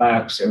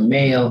Dropbox or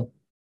mail,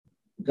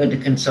 good to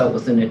consult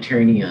with an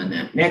attorney on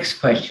that. Next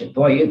question.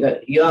 Boy,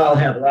 you all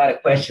have a lot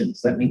of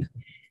questions. If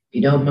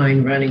you don't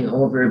mind running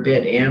over a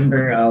bit,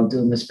 Amber, I'll do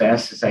them as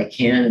fast as I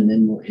can, and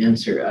then we'll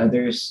answer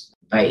others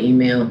by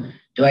email.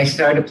 Do I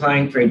start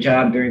applying for a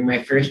job during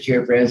my first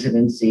year of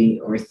residency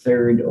or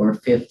third or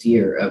fifth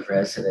year of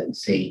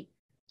residency?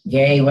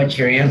 Gay, what's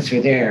your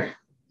answer there?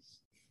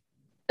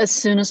 As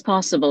soon as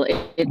possible.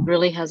 It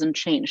really hasn't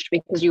changed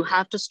because you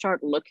have to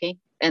start looking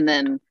and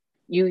then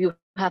you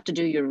have to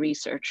do your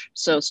research.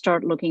 So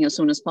start looking as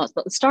soon as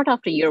possible. Start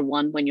after year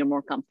 1 when you're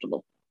more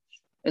comfortable,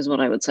 is what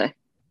I would say.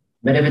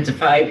 But if it's a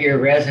 5-year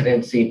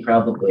residency,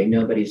 probably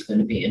nobody's going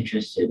to be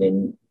interested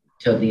in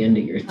till the end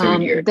of your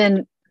third year.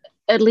 Then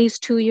at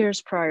least 2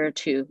 years prior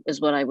to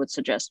is what I would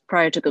suggest,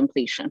 prior to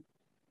completion.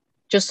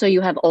 Just so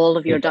you have all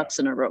of your ducks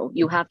in a row.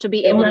 You have to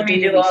be able to do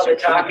your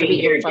research. You have to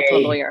be able to talk to a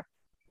lawyer.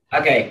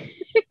 Okay.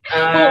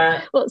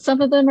 Well,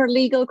 some of them are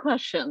legal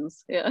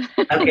questions. Yeah.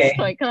 Okay.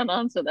 So I can't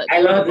answer that.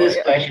 I love this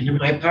question.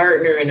 My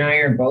partner and I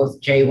are both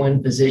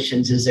J1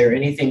 physicians. Is there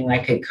anything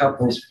like a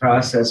couples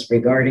process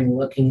regarding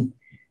looking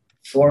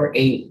for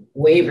a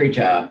waiver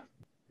job?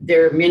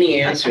 There are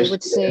many answers. I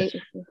would say.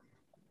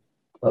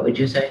 What would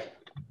you say?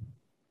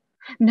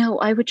 No,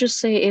 I would just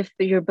say if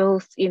you're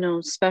both,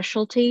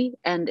 specialty,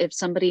 and if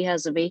somebody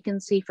has a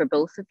vacancy for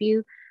both of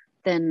you,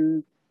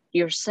 then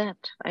you're set.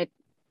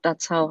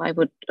 That's how I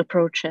would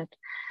approach it.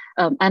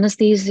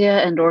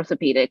 Anesthesia and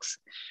orthopedics.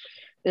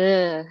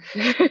 I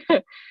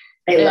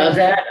love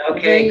that.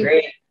 Okay,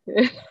 great.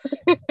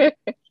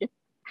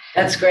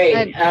 That's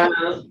great.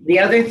 The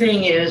other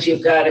thing is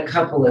you've got a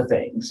couple of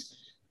things.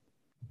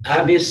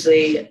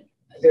 Obviously,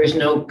 there's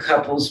no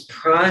couples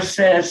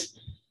process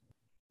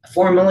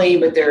formally,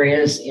 but there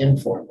is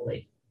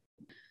informally.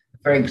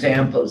 For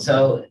example,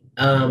 so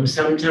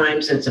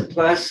sometimes it's a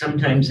plus,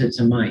 sometimes it's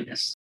a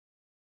minus.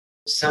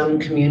 Some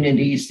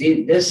communities,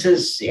 this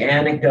is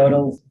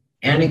anecdotes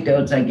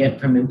I get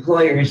from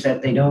employers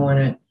that they don't want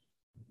to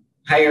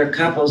hire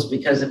couples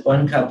because if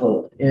one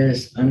couple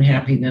is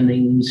unhappy, then they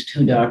lose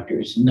 2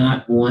 doctors,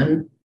 not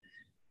one.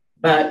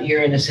 But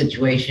you're in a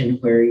situation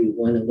where you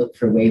want to look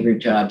for waiver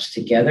jobs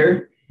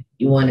together.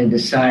 You want to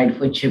decide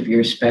which of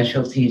your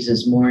specialties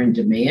is more in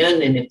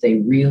demand. And if they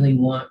really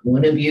want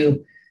one of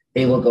you,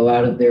 they will go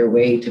out of their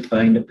way to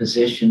find a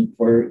position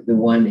for the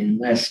one in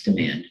less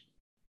demand.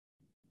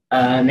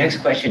 Next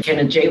question. Can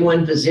a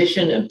J1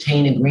 physician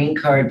obtain a green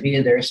card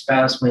via their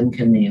spouse? When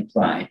can they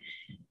apply?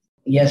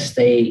 Yes,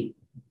 they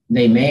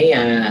may.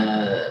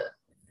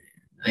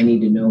 I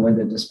need to know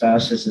whether the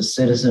spouse is a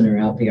citizen or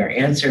LPR.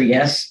 Answer,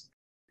 yes.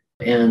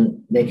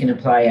 And they can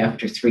apply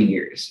after 3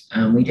 years.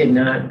 We did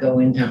not go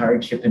into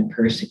hardship and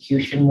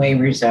persecution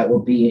waivers. That will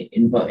be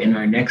in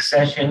our next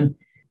session.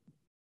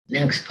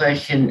 Next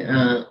question.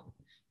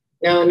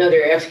 Now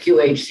another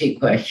FQHC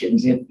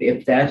questions.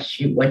 If that's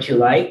what you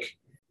like,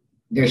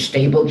 they're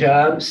stable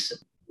jobs.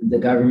 The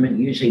government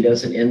usually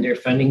doesn't end their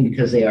funding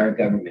because they are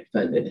government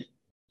funded.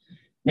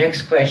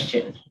 Next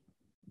question.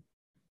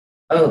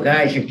 Oh,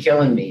 guys, you're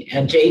killing me.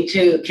 At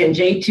J2, can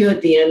J2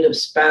 at the end of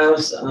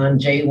spouse on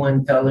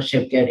J1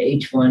 fellowship get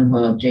H1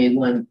 while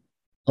J1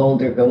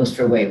 holder goes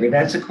for waiver?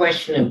 That's a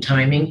question of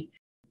timing.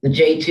 The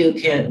J2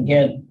 can't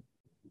get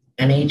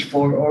an H4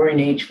 or an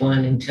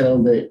H1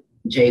 until the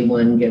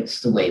J1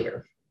 gets the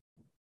waiver.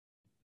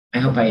 I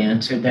hope I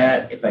answered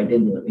that. If I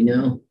didn't, let me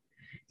know.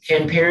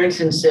 Can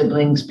parents and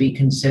siblings be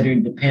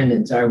considered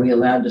dependents? Are we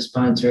allowed to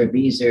sponsor a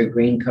visa or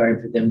green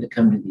card for them to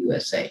come to the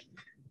USA?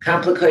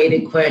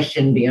 Complicated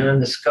question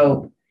beyond the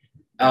scope.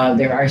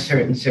 There are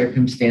certain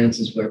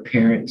circumstances where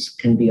parents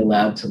can be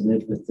allowed to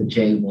live with the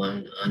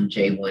J1 on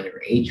J1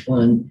 or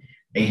H1.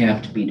 They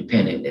have to be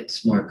dependent.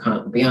 It's more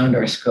beyond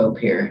our scope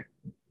here.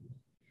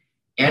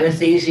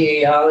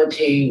 Anesthesiology,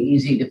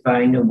 easy to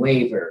find a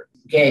waiver.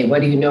 Gay,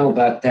 what do you know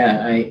about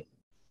that?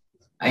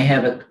 I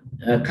have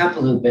a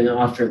couple who've been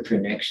offered for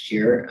next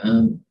year.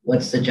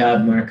 What's the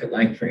job market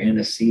like for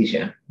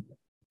anesthesia?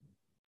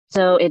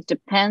 So it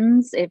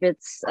depends if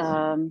it's,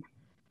 well,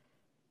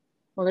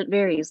 it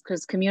varies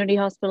because community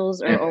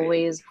hospitals are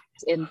always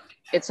in,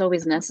 it's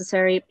always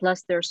necessary.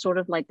 Plus, they're sort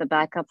of like the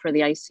backup for the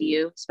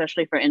ICU,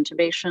 especially for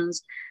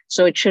intubations.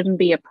 So it shouldn't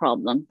be a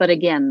problem. But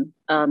again,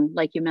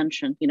 like you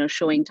mentioned,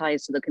 showing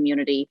ties to the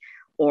community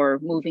or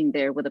moving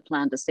there with a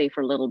plan to stay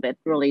for a little bit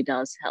really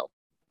does help.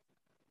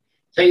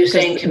 So you're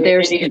saying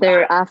community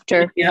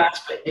after.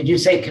 Did you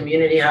say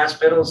community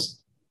hospitals?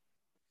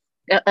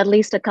 At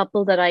least a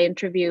couple that I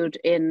interviewed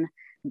in,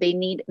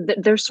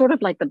 they're sort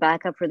of like the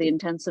backup for the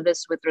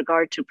intensivists with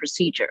regard to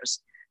procedures.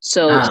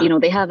 So,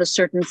 they have a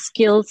certain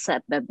skill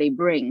set that they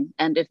bring.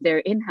 And if they're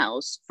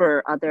in-house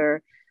for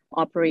other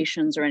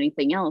operations or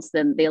anything else,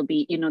 then they'll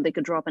be, they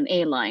could drop an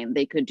A-line,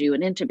 they could do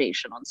an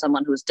intubation on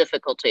someone who's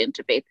difficult to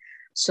intubate.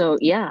 So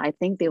yeah, I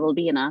think they will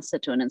be an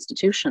asset to an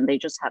institution. They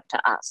just have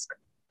to ask.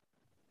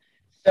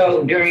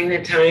 So during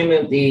the time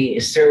of the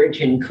surge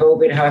in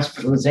COVID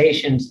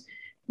hospitalizations,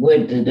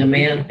 would the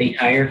demand be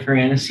higher for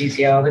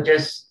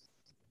anesthesiologists?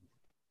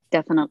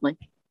 Definitely.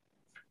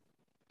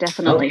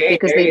 Okay,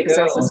 because they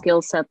possess a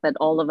skill set that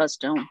all of us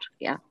don't.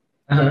 Yeah.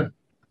 Uh-huh.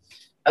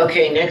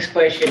 Okay, next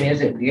question.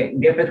 Is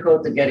it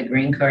difficult to get a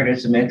green card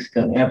as a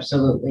Mexican?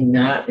 Absolutely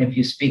not. If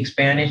you speak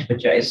Spanish,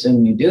 which I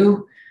assume you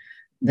do,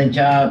 the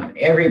job,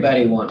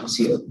 everybody wants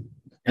you.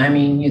 I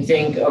mean, you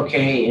think,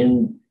 okay,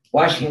 in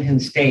Washington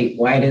State,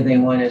 why do they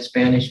want a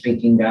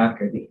Spanish-speaking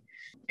doctor?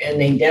 And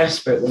they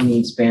desperately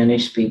need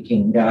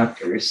Spanish-speaking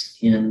doctors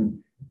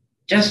in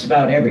just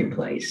about every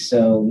place.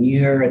 So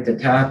you're at the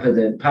top of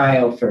the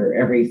pile for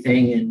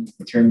everything in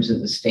terms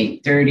of the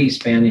state 30,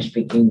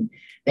 Spanish-speaking.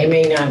 They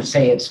may not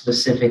say it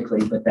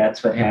specifically, but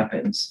that's what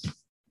happens.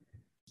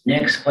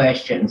 Next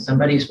question.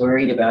 Somebody's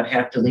worried about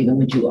have to leave. And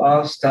would you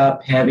all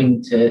stop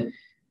having to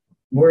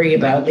worry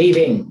about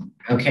leaving?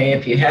 Okay,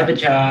 if you have a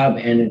job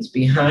and it's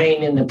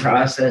behind in the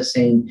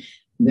processing,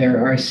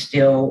 there are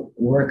still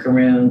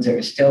workarounds, there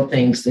are still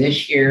things.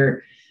 This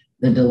year,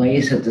 the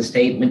delays at the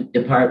State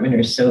Department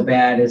are so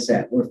bad is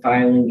that we're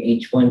filing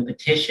H-1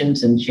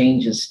 petitions and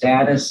change of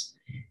status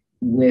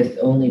with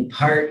only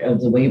part of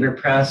the waiver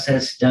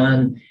process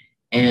done.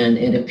 And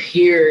it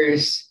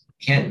appears,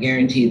 can't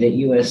guarantee that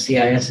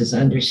USCIS is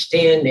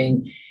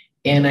understanding.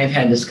 And I've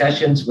had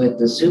discussions with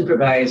the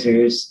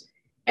supervisors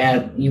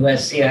at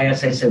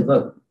USCIS. I said,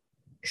 look,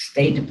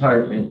 State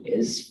Department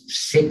is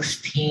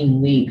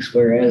 16 weeks,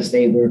 whereas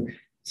they were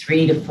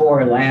 3 to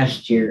 4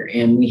 last year,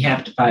 and we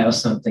have to file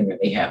something or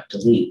they have to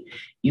leave.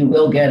 You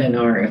will get an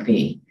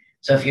RFE.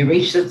 So if you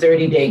reach the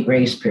 30-day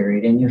grace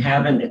period and you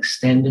haven't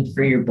extended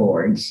for your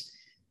boards,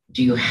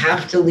 do you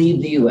have to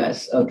leave the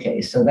US?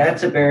 Okay, so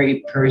that's a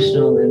very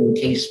personal and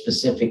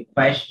case-specific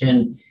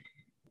question.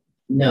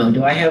 No.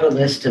 Do I have a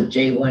list of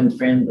J1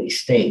 friendly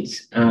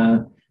states?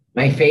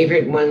 My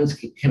favorite ones,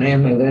 can I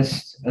have my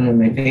list?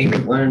 My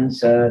favorite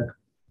ones,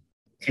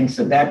 can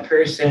so that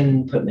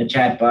person put in the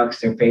chat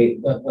box their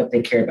favorite, what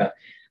they care about.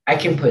 I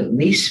can put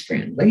least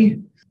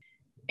friendly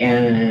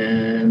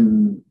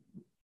and,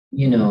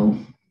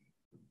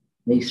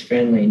 least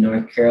friendly,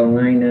 North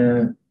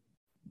Carolina,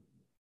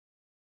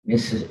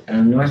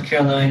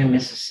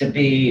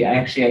 Mississippi.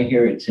 Actually, I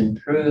hear it's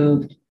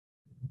improved.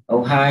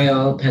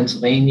 Ohio,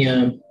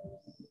 Pennsylvania.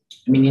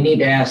 I mean, you need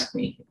to ask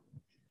me,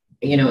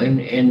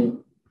 and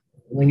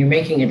when you're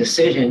making a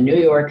decision, New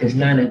York is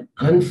not an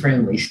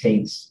unfriendly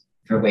state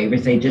for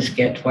waivers. They just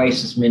get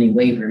twice as many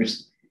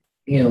waivers,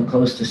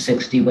 close to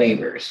 60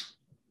 waivers.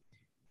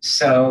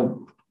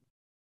 So,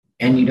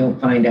 and you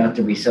don't find out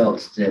the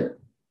results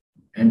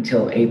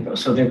until April.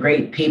 So they're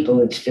great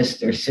people. It's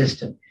just their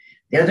system.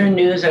 The other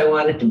news I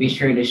wanted to be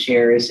sure to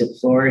share is that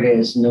Florida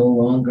is no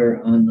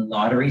longer on the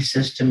lottery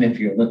system. If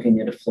you're looking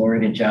at a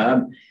Florida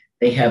job,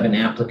 they have an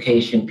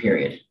application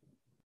period.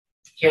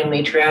 Can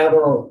we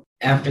travel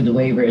after the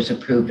waiver is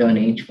approved on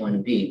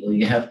H-1B? Well,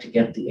 you have to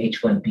get the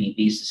H-1B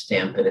visa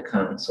stamp at a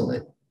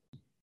consulate.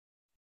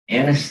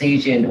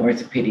 Anesthesia and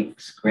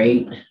orthopedics,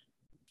 great.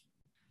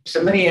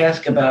 Somebody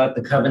asked about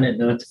the covenant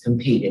not to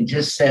compete. It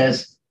just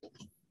says,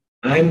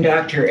 I'm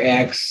Dr.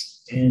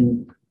 X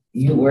and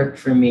you work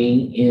for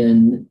me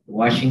in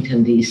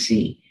Washington,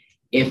 D.C.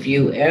 If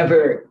you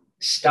ever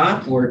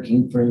stop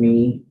working for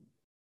me,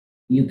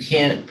 you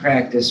can't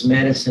practice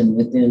medicine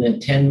within a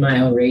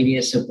 10-mile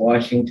radius of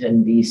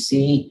Washington,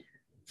 D.C.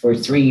 for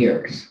 3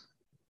 years.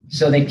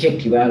 So they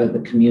kicked you out of the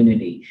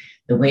community.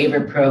 The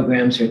waiver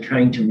programs are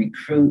trying to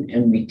recruit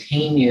and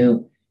retain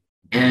you,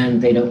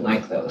 and they don't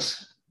like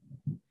those.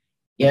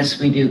 Yes,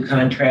 we do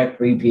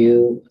contract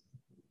review.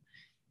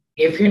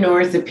 If you're in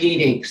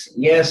orthopedics,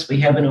 yes, we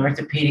have an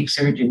orthopedic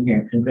surgeon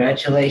here.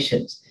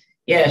 Congratulations.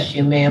 Yes,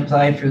 you may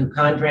apply through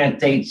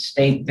contract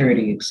state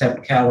 30,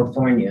 except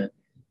California.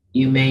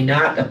 You may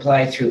not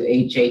apply through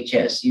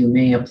HHS. You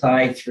may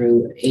apply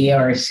through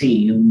ARC.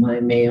 You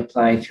may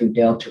apply through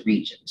Delta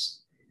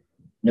Regions.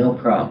 No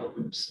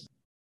problems.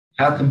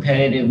 How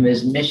competitive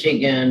is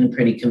Michigan?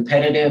 Pretty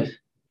competitive.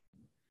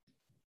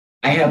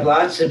 I have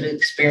lots of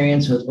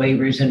experience with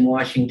waivers in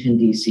Washington,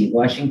 D.C.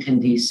 Washington,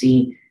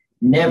 D.C.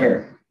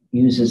 never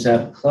uses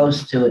up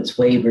close to its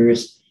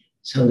waivers,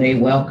 so they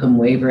welcome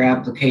waiver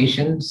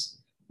applications.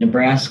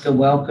 Nebraska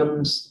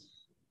welcomes,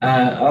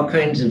 all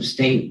kinds of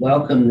state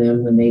welcome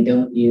them when they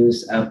don't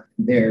use up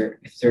their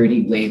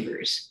 30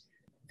 waivers.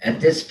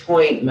 At this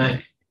point,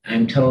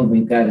 I'm told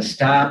we've got to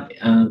stop.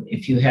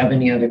 If you have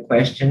any other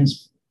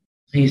questions,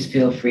 please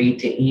feel free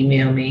to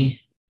email me.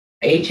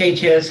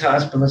 HHS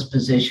hospitalist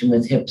position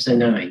with HPSA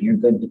 9, you're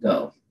good to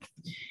go.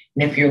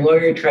 And if your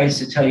lawyer tries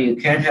to tell you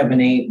can't have an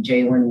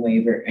J1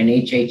 waiver, an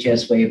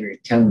HHS waiver,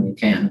 tell them you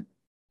can.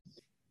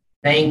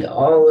 Thank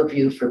all of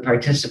you for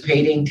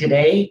participating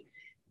today.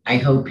 I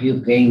hope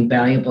you've gained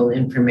valuable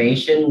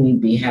information. We'd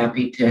be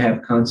happy to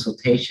have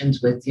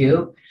consultations with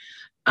you,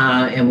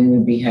 and we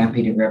would be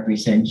happy to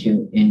represent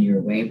you in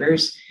your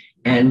waivers.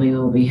 And we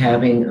will be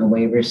having a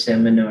waiver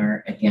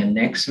seminar again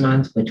next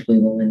month, which we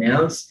will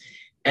announce.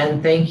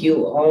 And thank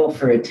you all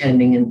for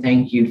attending, and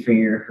thank you for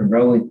your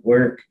heroic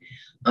work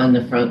on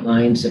the front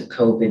lines of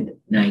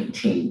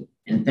COVID-19.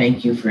 And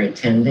thank you for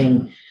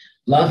attending.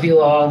 Love you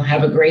all.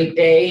 Have a great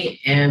day,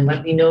 and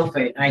let me know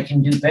if I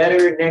can do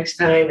better next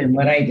time and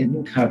what I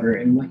didn't cover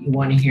and what you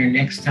want to hear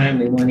next time.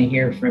 We want to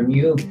hear from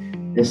you.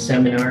 This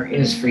seminar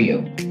is for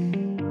you.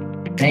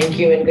 Thank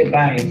you and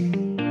goodbye.